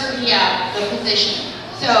reverse the position.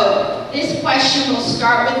 So this question will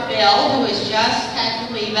start with Bill, who has just had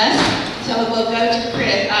to leave us. So we'll go to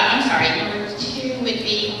Chris. I'm sorry, number 2 would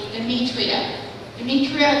be Demetria.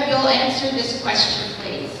 Demetria, you'll answer this question,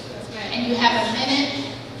 please. And you have a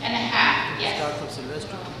minute and a half. Yes.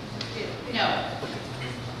 No.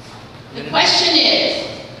 The question is,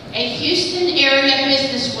 a Houston area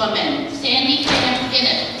businesswoman, Sandy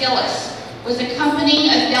Gillis, was accompanying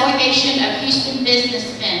a delegation of Houston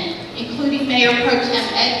businessmen, including Mayor Pro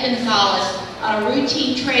Tem Ed Gonzalez, on a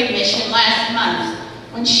routine trade mission last month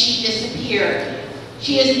when she disappeared.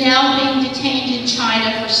 She is now being detained in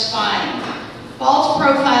China for spying. False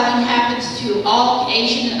profiling happens to all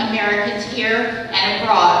Asian Americans here and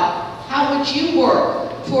abroad. How would you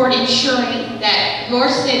work toward ensuring that your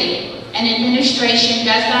city and administration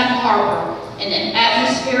does not harbor in an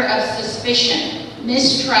atmosphere of suspicion,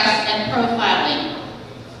 mistrust, and profiling?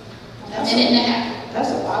 A minute and a half. That's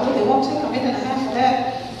a lot. They won't take a minute and a half for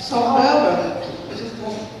that. So, however,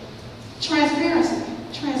 transparency.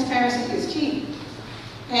 Transparency is key.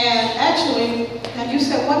 And actually, and you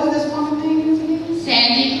said, what is this woman's name again?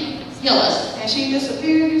 Sandy Gillis. And she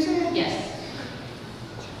disappeared, you said? Yes.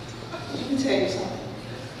 Let me tell you something.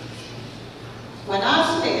 When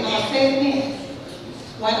I say, and I'll say it again,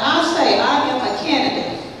 when I say I am a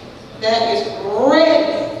candidate that is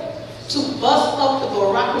ready to bust up the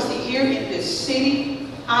bureaucracy here in this city,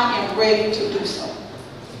 I am ready to do so.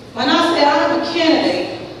 When I say I am a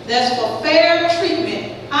candidate that's for fair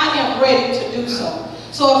treatment, I am ready to do so.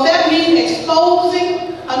 So if that means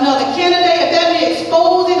exposing another candidate, if that means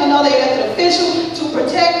exposing another elected official to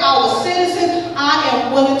protect our citizens, I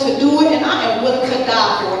am willing to do it, and I am willing to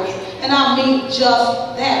die for it. And I mean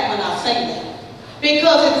just that when I say that.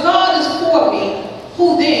 Because if God is for me,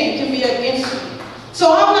 who then can be against me?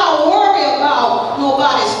 So I'm not worried about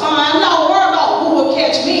nobody spying. I'm not worried about who will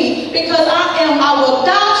catch me, because I will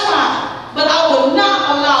die trying, but I will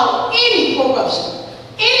not allow any corruption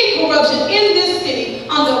in this city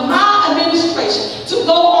under my administration to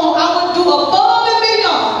go on. I would do above and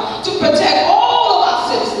beyond to protect all of our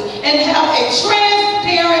citizens and have a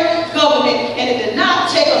transparent government, and it did not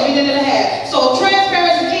take a minute and a half. So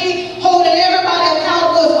transparency is key, holding everybody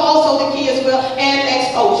accountable is also the key as well, and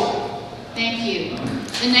exposure. Thank you.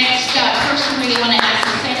 The next person we want to ask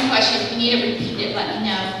the same question, if you need to repeat it, let me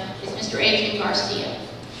know, is Mr. Adrian Garcia.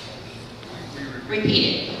 Repeat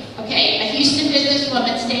it. Okay, a Houston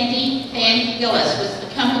businesswoman, Sandy Van Gillis, was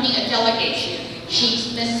accompanying a delegation.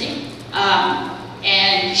 She's missing,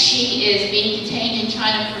 and she is being detained in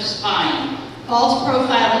China for spying. False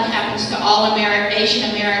profiling happens to all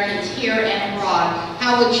Asian Americans here and abroad.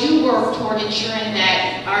 How would you work toward ensuring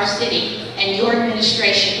that our city and your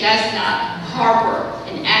administration does not harbor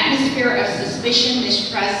an atmosphere of suspicion,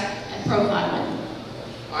 mistrust, and profiling?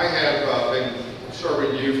 I have been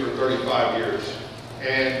serving you for 35 years.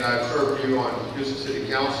 And I've served you on Houston City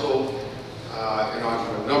Council and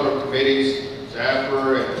on a number of committees,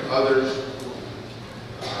 Zaffer and others,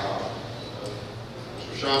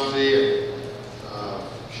 Mr. Shamsi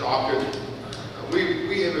and Shaka.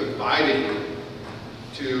 We have invited you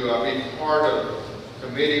to be part of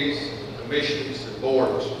committees, commissions, and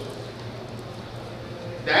boards.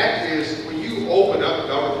 That is, when you open up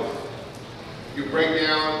government, you break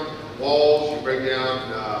down walls, you break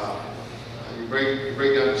down you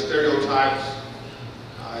break down the stereotypes,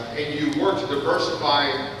 and you work to diversify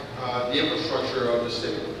the infrastructure of the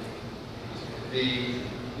city.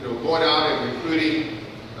 Going out and recruiting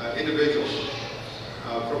individuals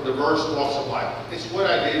from diverse walks of life. It's what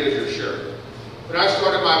I did as your sheriff. When I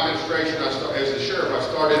started my administration as the sheriff, I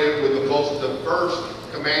started it with the most diverse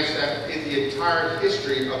command staff in the entire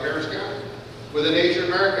history of Harris County, with an Asian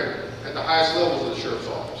American at the highest levels of the sheriff's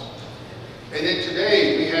office. And then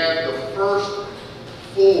today, we have the first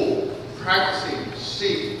full practicing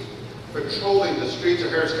Sikh patrolling the streets of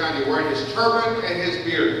Harris County wearing his turban and his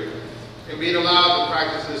beard and being allowed to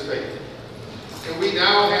practice his faith. And we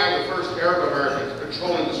now have the first Arab Americans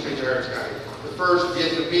patrolling the streets of Harris County, the first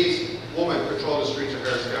Vietnamese woman patrol the streets of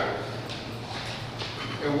Harris County.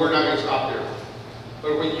 And we're not going to stop there.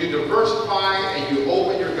 But when you diversify and you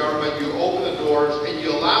open your government, you open the doors, and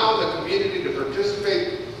you allow the community to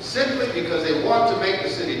participate simply because they want to make the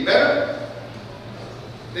city better,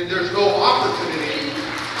 then there's no opportunity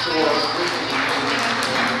for...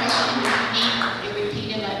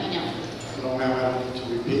 Repeat and let me know. No, ma'am, I don't need to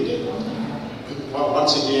repeat it. Well,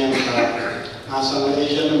 once again, as an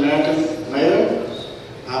Asian American mayor,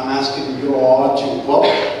 I'm asking you all to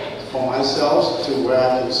vote for myself to where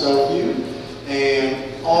I can serve you.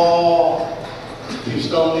 And all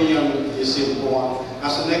Houstonian is important.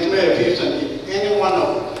 As the next mayor of Houston, if any one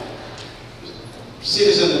of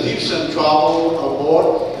citizens of Houston travel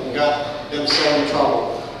aboard and got themselves in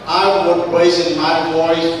trouble, I would raise my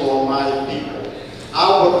voice for my people.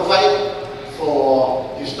 I would fight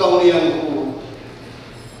for Houstonians who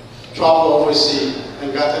travel overseas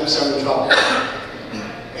and got themselves in trouble.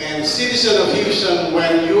 And citizens of Houston,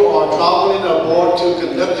 when you are traveling aboard to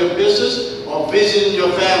conduct your business or visiting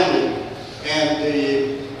your family, and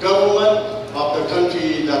the government of the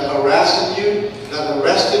country that harassed you, that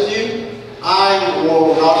arrested you, I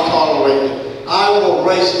will not tolerate it. I will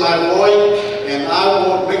raise my voice, and I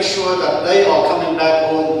will make sure that they are coming back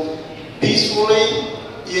home peacefully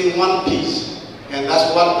in one piece. And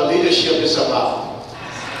that's what the leadership is about.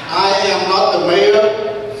 I am not the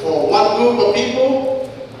mayor for one group of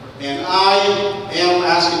people, and I am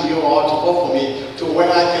asking you all to vote for me to where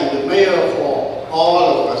I can be mayor for all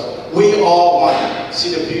of us. We all want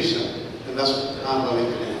City of Houston, and that's what I'm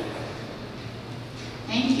believing in.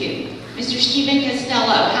 Thank you. Mr. Stephen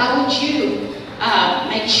Costello, how would you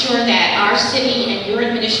make sure that our city and your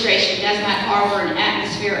administration does not harbor an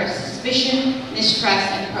atmosphere of suspicion,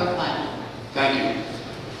 mistrust, and profiling? Thank you.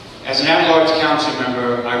 As an at-large council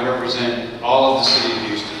member, I represent all of the city of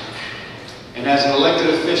Houston. And as an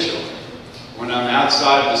elected official, when I'm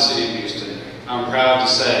outside of the city of Houston, I'm proud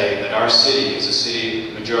to say that our city is a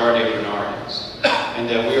city majority of minorities, and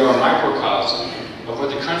that we are a microcosm of what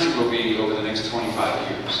the country will be over the next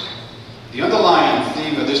 25 years. The underlying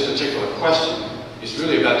theme of this particular question is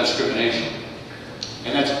really about discrimination.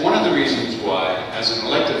 And that's one of the reasons why, as an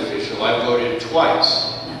elected official, I voted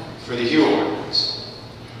twice for the HERO ordinance.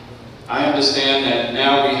 I understand that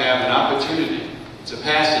now we have an opportunity to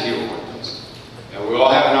pass the HERO ordinance, and we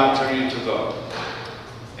all have an opportunity to vote.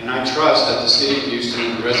 And I trust that the City of Houston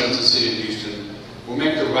and the residents of the City of Houston will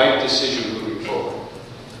make the right decision moving forward.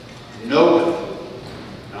 Nobody,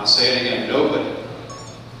 and I'll say it again, nobody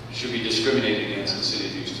should be discriminated against in the City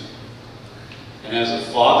of Houston. And as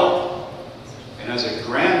a father and as a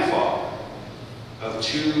grandfather of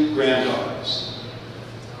 2 granddaughters,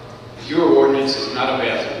 the HERO ordinance is not a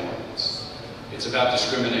bathroom ordinance. It's about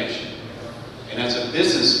discrimination. And as a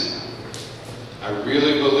businessman, I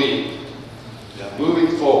really believe that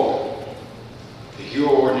moving forward, the HERO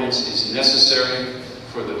ordinance is necessary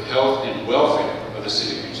for the health and welfare of the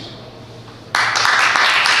City of Houston.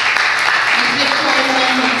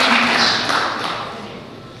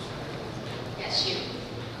 Yes, you.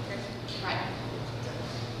 Right.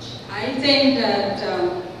 I think that,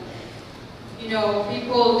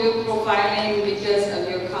 people do profiling because of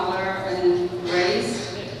your color and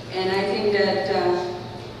race. And I think that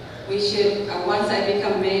we should, once I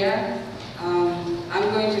become mayor, I'm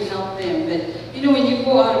going to help them. But, when you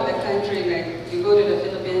go out of the country, like you go to the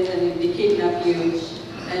Philippines and they kidnap you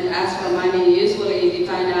and ask for money, usually they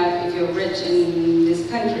find out if you're rich in this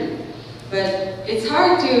country. But it's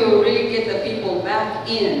hard to really get the people back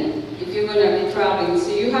in if you're going to be traveling. So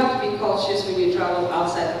you have to be cautious when you travel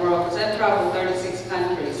outside the world, because I've traveled 36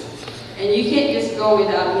 countries. And you can't just go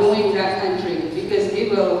without knowing that country, because they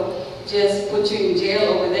will just put you in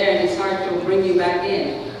jail over there and it's hard to bring you back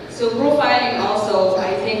in. So profiling also,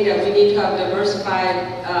 I think that we need to have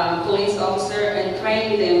diversified police officer and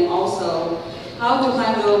train them also how to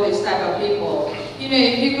handle this type of people.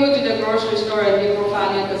 If you go to the grocery store and you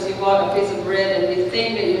profile you because you bought a piece of bread and they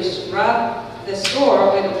think that you rob the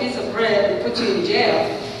store with a piece of bread and put you in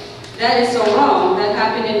jail, that is so wrong. That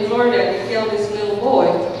happened in Florida. They killed this little boy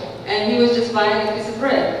and he was just buying a piece of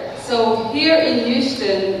bread. So here in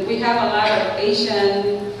Houston, we have a lot of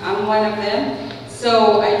Asian, I'm one of them.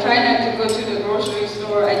 So I try not to go to the grocery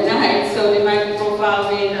store at night, so they might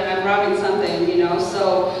profile me that I'm robbing something,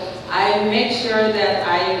 So I make sure that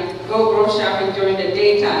I go grocery shopping during the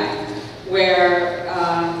daytime, where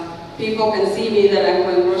people can see me that I'm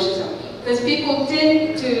going grocery shopping. Because people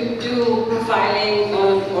tend to do profiling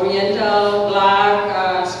on Oriental,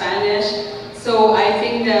 Black, Spanish. So I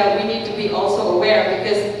think that we need to be also aware,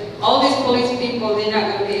 because all these police people, they're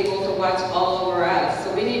not going to be able to watch all over us.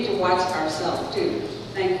 So we need to watch ourselves too.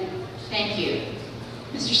 Thank you. Thank you.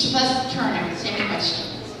 Mr. Sylvester Turner, same question.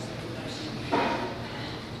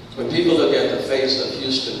 When people look at the face of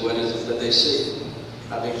Houston, what is it that they see?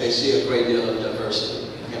 I think they see a great deal of diversity,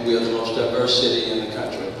 and we are the most diverse city in the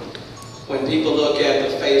country. When people look at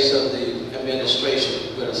the face of the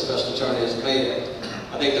administration, where the special attorney is made at,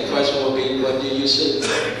 I think the question will be, what do you see?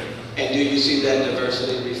 And do you see that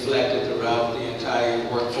diversity reflected throughout the entire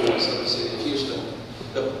workforce of the city of Houston,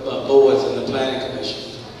 the boards and the planning commission?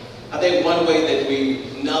 I think one way that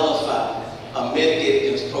we nullify or mitigate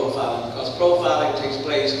against profiling, because profiling takes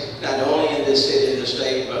place not only in this city, in the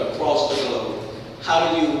state, but across the globe.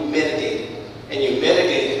 How do you mitigate it? And you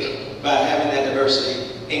mitigate it by having that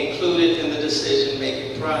diversity included in the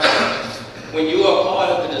decision-making process. When you are part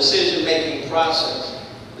of the decision-making process,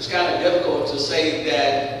 it's kind of difficult to say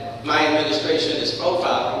that my administration is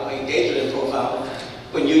profiling, or engaged in profiling,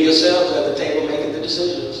 when you yourselves are at the table making the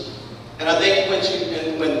decisions. And I think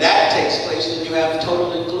when that takes place, then you have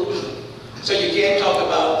total inclusion. So you can't talk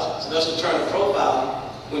about special attorney profiling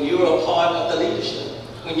when you are a part of the leadership,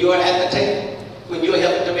 when you are at the table, when you are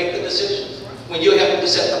helping to make the decisions, when you're helping to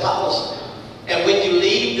set the policy. And when you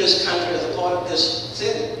leave this country as a part of this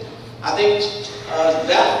city, I think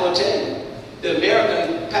that will tell you the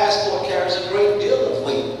American passport carries a great deal of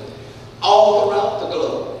weight all throughout the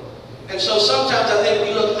globe. And so sometimes I think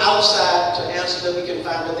we look outside to answers that we can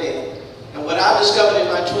find within. And what I've discovered in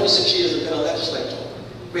my 26 years of being a legislator,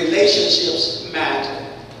 relationships matter.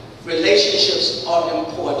 Relationships are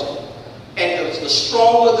important. And the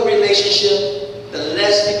stronger the relationship, the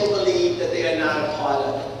less people believe that they are not a part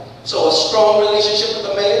of it. So a strong relationship with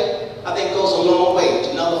the mayor, I think, goes a long way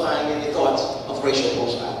to nullifying any thoughts of racial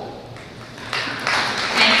profiling.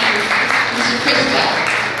 Thank you. Mr. Criswell.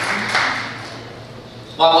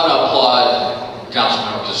 Well, I want to applaud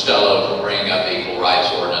Councilmember Costello for bringing up the Equal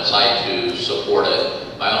Rights Ordinance. I too support it.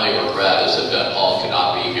 My only regret is that Ben Hall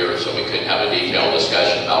cannot be here, so we couldn't have a detailed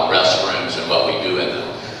discussion about restrooms and what we do in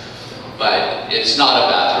them. But it's not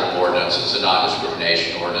a bathroom ordinance, it's a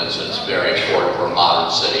non-discrimination ordinance, and it's very important for a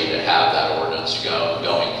modern city to have that ordinance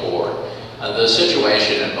going forward. The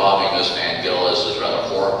situation involving Ms. Van Gillis is rather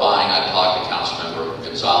horrifying. I talked to Councilmember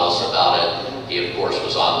Gonzalez about it. He, of course,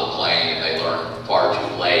 was on the plane, and they learned far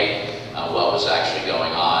too late what was actually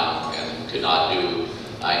going on and could not do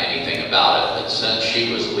anything about it. But since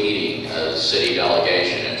she was leading a city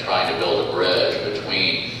delegation and trying to build a bridge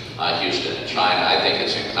between Houston and China, I think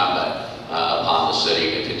it's incumbent upon the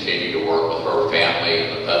city to continue to work with her family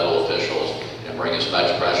and the federal officials and bring as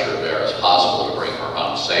much pressure to bear as possible to bring her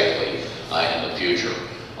home safely in the future.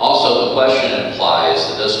 Also, the question implies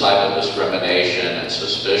that this type of discrimination and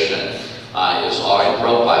suspicion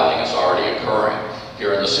profiling is already occurring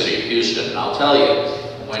here in the city of Houston. And I'll tell you,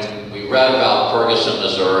 when we read about Ferguson,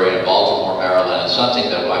 Missouri and Baltimore, Maryland, something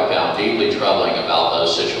that I found deeply troubling about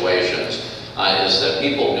those situations is that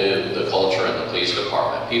people knew the culture in the police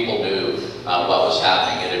department. People knew what was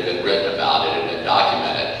happening. It had been written about, it had been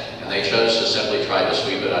documented, and they chose to simply try to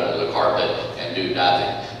sweep it under the carpet and do nothing.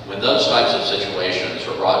 When those types of situations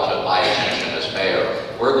are brought to my attention as mayor,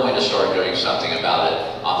 we're going to start doing something about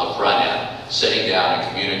it on the front end, sitting down and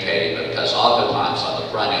communicating, because oftentimes on the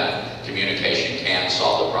front end, communication can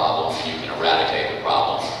solve the problem, and you can eradicate the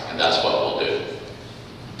problem, and that's what we'll do.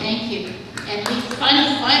 Thank you. And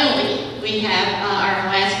finally, we have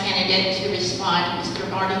our last candidate to respond, Mr.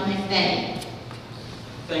 Marty McVeigh.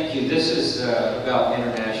 Thank you. This is about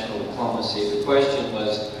international diplomacy. The question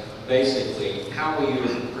was basically, how will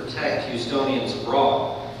you protect Houstonians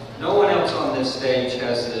abroad? No one else on this stage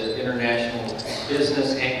has the international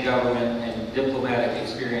business and government and diplomatic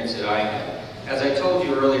experience that I have. As I told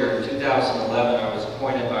you earlier, in 2011, I was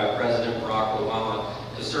appointed by President Barack Obama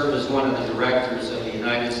to serve as one of the directors of the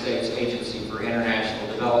United States Agency for International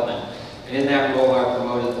Development. And in that role, I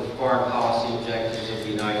promoted the foreign policy objectives of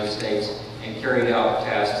the United States and carried out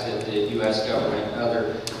tasks that the U.S. government and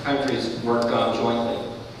other countries worked on jointly.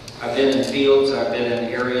 I've been in fields, I've been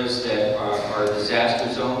in areas that are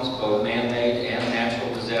disaster zones, both man-made and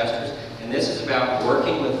natural disasters. And this is about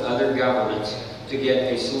working with other governments to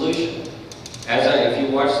get a solution. If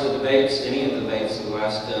you watched the debates, any of the debates in the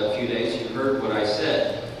last few days, you heard what I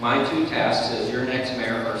said. My two tasks as your next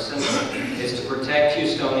mayor are simple, is to protect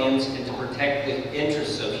Houstonians and to protect the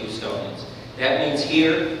interests of Houstonians. That means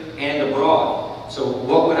here and abroad. So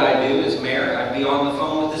what would I do as mayor? I'd be on the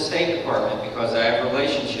phone with the State Department because I have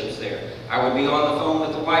relationships there. I would be on the phone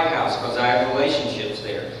with the White House because I have relationships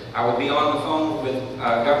there. I would be on the phone with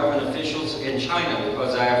government officials in China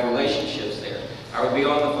because I have relationships there. I would be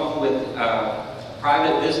on the phone with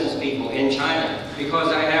private business people in China because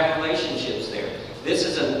I have relationships there. This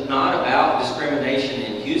is not about discrimination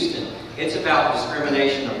in Houston. It's about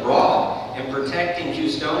discrimination abroad and protecting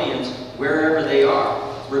Houstonians wherever they are.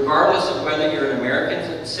 Regardless of whether you're an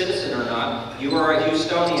American citizen or not, you are a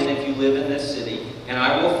Houstonian if you live in this city, and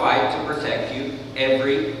I will fight to protect you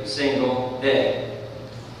every single day.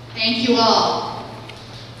 Thank you all.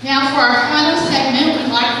 Now for our final segment,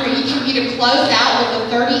 we'd like for each of you to close out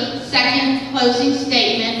with a 30-second closing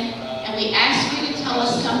statement, and we ask you to tell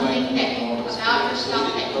us something about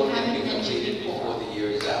yourself that you haven't mentioned before. The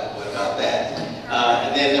year is out. What about that?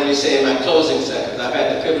 And then let me say in my closing seconds, I've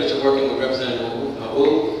had the privilege of working with Representative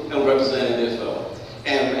Wu and Representative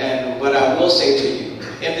and what I will say to you,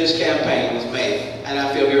 in this campaign with May, and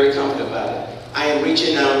I feel very confident about it, I am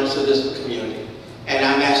reaching out to this community, and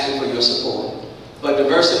I'm asking for your support. But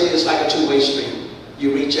diversity is like a two-way street.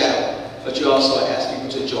 You reach out, but you also ask people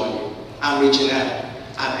to join you. I'm reaching out.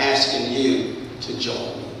 I'm asking you to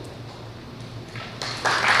join me.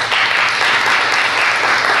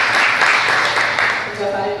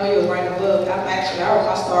 Because I didn't know you were writing a book.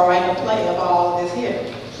 I started writing a play of all of this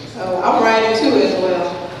here. So I'm writing too as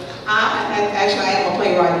well. I am a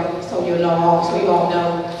playwright, so you all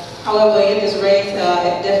know. However, in this race, it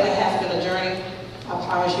definitely has been a journey. I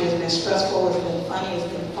promise you, it's been stressful, it's been funny,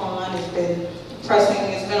 it's been fun, it's been depressing,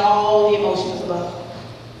 it's been all the emotions of it.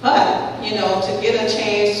 But, you know, to get a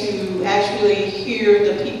chance to actually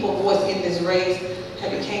hear the people's voice in this race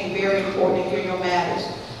has became very important to hear your matters.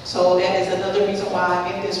 So that is another reason why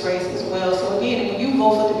I'm in this race as well. So again, when you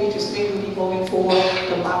vote for Demetrius Smith, you'll be voting for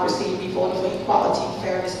democracy, you'll be voting for equality,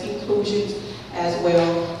 fairness, inclusion as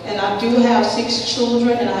well. And I do have 6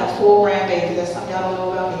 children and I have 4 grandbabies. That's something y'all don't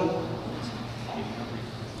know about me.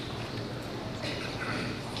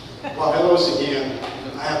 Well, hello again.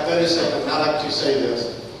 I have 30 seconds. I'd like to say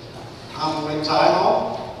this. I'm Win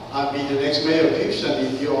Hall. I'll be the next mayor of Houston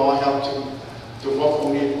if you all help to vote for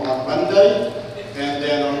me on Monday and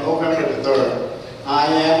then on November the 3rd. I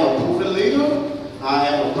am a proven leader. I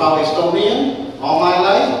am a proud Estonian all my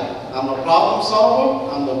life. I'm a problem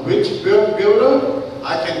solver. I'm a bridge builder.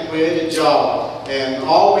 I can create a job. And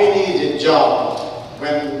all we need is a job.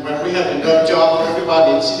 When we have enough jobs for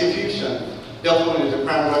everybody in the city of Houston, definitely the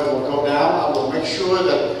crime rate will go down. I will make sure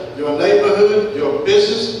that your neighborhood, your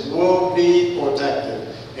business will be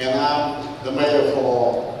protected. And I'm the mayor for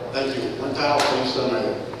all. Thank you. One time, please, the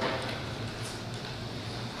mayor.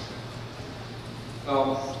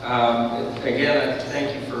 Well, again,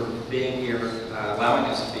 thank you for being here, allowing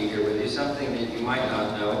us to be here with you. Something that you might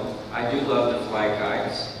not know, I do love to fly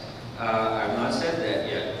kites. I've not said that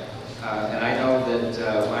yet. And I know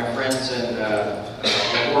that my friends in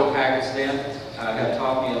Lahore, Pakistan have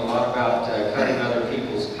taught me a lot about cutting other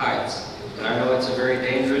people's kites. And I know it's a very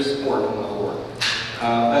dangerous sport in Lahore.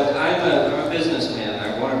 But I'm a businessman.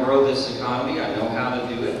 I want to grow this economy. I know how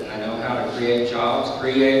to do it. I know how to create jobs,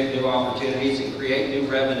 create new opportunities, and create new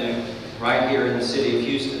revenue right here in the city of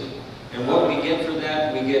Houston. And what we get for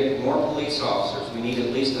that, we get more police officers. We need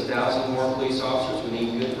at least 1,000 more police officers. We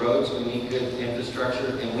need good roads, we need good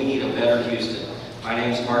infrastructure, and we need a better Houston. My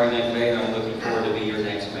name is Marty McVeigh, and I'm looking forward to be your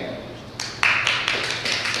next mayor.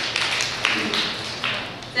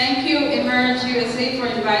 Thank you, Emerge USA, for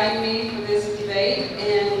inviting me for this debate.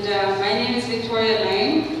 And my name is Victoria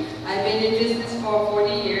Lane. I've been in business for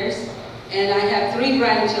 40 years, and I have 3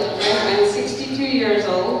 grandchildren. I'm 62 years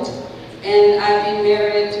old, and I've been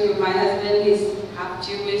married to my husband. He's half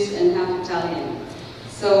Jewish and half Italian.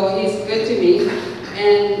 So he's good to me.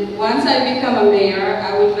 And once I become a mayor,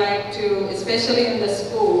 I would like to, especially in the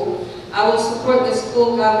school, I will support the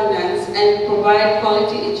school governance and provide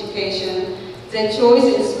quality education, the choice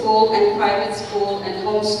in school and private school and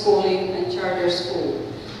homeschooling and charter school.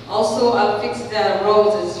 Also, I'll fix the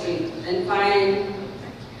roads and streets and find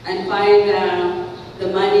the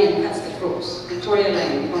money and cut the crops. Victoria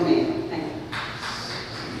Lane for me. Thank you.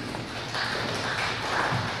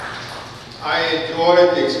 I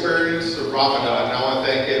enjoyed the experience of Ramadan. I want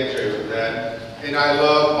to thank MJ for that. And I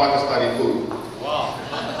love Pakistani food. Wow.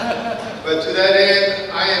 But to that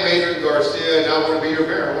end, I am Adrian Garcia, and I want to be your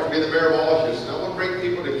mayor. I want to be the mayor of all Houston. I want to bring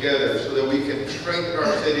people together so that we can strengthen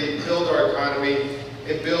our city, build our economy,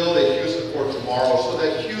 and build a Houston for tomorrow so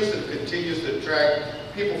that Houston continues to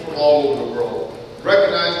attract people from all over the world.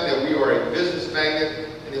 Recognizing that we are a business magnet,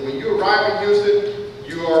 and that when you arrive in Houston,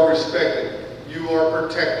 you are respected, you are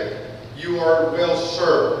protected, you are well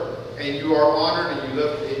served, and you are honored, and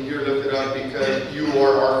you're lifted up because you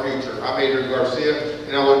are our future. I'm Adrian Garcia,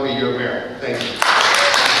 and I want to be your mayor. Thank you.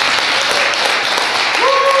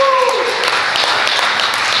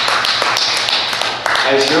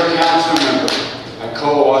 As your council member, I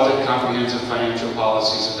co-authored comprehensive financial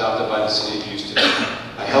policies adopted by the City of Houston.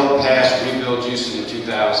 I helped pass Rebuild Houston in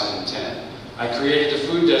 2010. I created the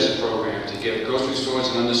Food Desert program to give grocery stores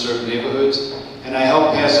in underserved neighborhoods, and I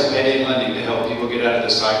helped pass a payday lending to help people get out of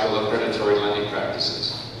the cycle of predatory lending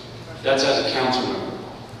practices. That's as a council member.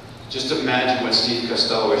 Just imagine what Steve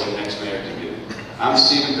Costello as your next mayor can do. I'm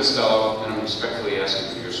Stephen Costello, and I'm respectfully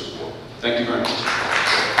asking for your support. Thank you very much.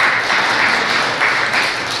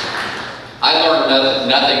 I learned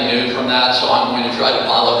nothing new from that, so I'm going to try to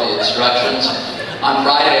follow the instructions. On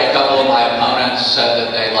Friday, a couple of my opponents said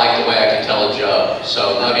that they liked the way I could tell a joke.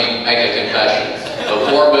 So let me make a confession.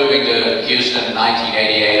 Before moving to Houston in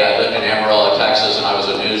 1988, I lived in Amarillo, Texas, and I was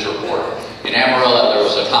a news reporter. In Amarillo, there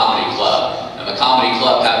was a comedy club, and the comedy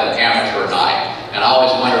club had an amateur night. And I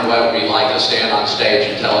always wondered what it would be like to stand on stage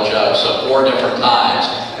and tell jokes. So 4 different times,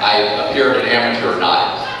 I appeared at amateur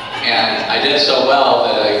night. And I did so well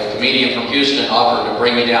that a comedian from Houston offered to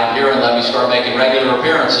bring me down here and let me start making regular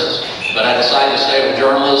appearances. But I decided to stay with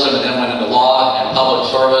journalism and then went into law and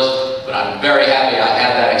public service. But I'm very happy I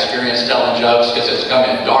had that experience telling jokes because it's come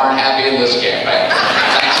in darn happy in this campaign.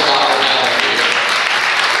 Thanks a lot for having me here.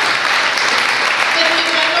 Let's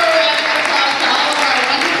give one more round of applause to all of our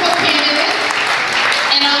wonderful candidates.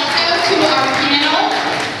 And also to our panel,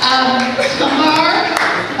 Tamar,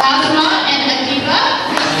 Basma, and Adiba.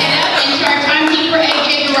 And to our timekeeper,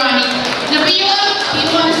 A.J. Durrani. Nabila, do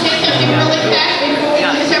you want to say something really fast before we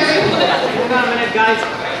miss everyone? Hold on a minute, guys.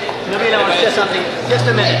 Nabila wants to say something. Just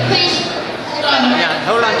a minute. Please, hold on. Yeah,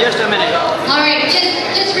 hold on just a minute. All right,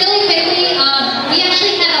 just really quickly, we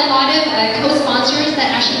actually had a lot of co-sponsors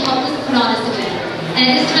that actually helped us put on this event. And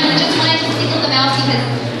at this time, we just wanted to single them out because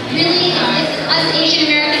really, it's us Asian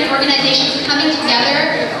American organizations coming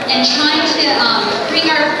together and trying to bring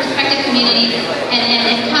our respective communities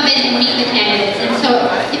and come in and meet the candidates. And so,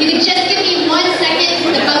 if you could just give me 1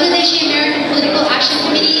 second, the Bangladeshi American Political Action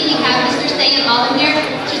Committee, we have Mr. Sayed Alam here.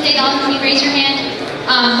 Mr. Sayed Alam, can you raise your hand?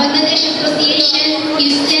 Bangladesh Association,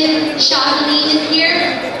 Houston, Shahleen is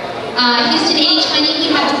here. Houston 8020, we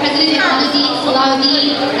have the president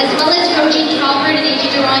Salahuddin, as well as Rojin Calvert and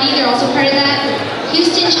A.J. Durrani, they're also part of that.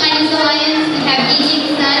 Houston Chinese Alliance, we have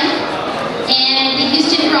Ying Sun, and the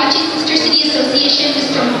Houston Karachi Sister City Association,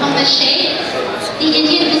 Mr. Muhammad Sheikh. The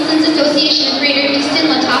Indian Muslims Association of Greater Houston,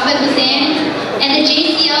 Latafa Hussain,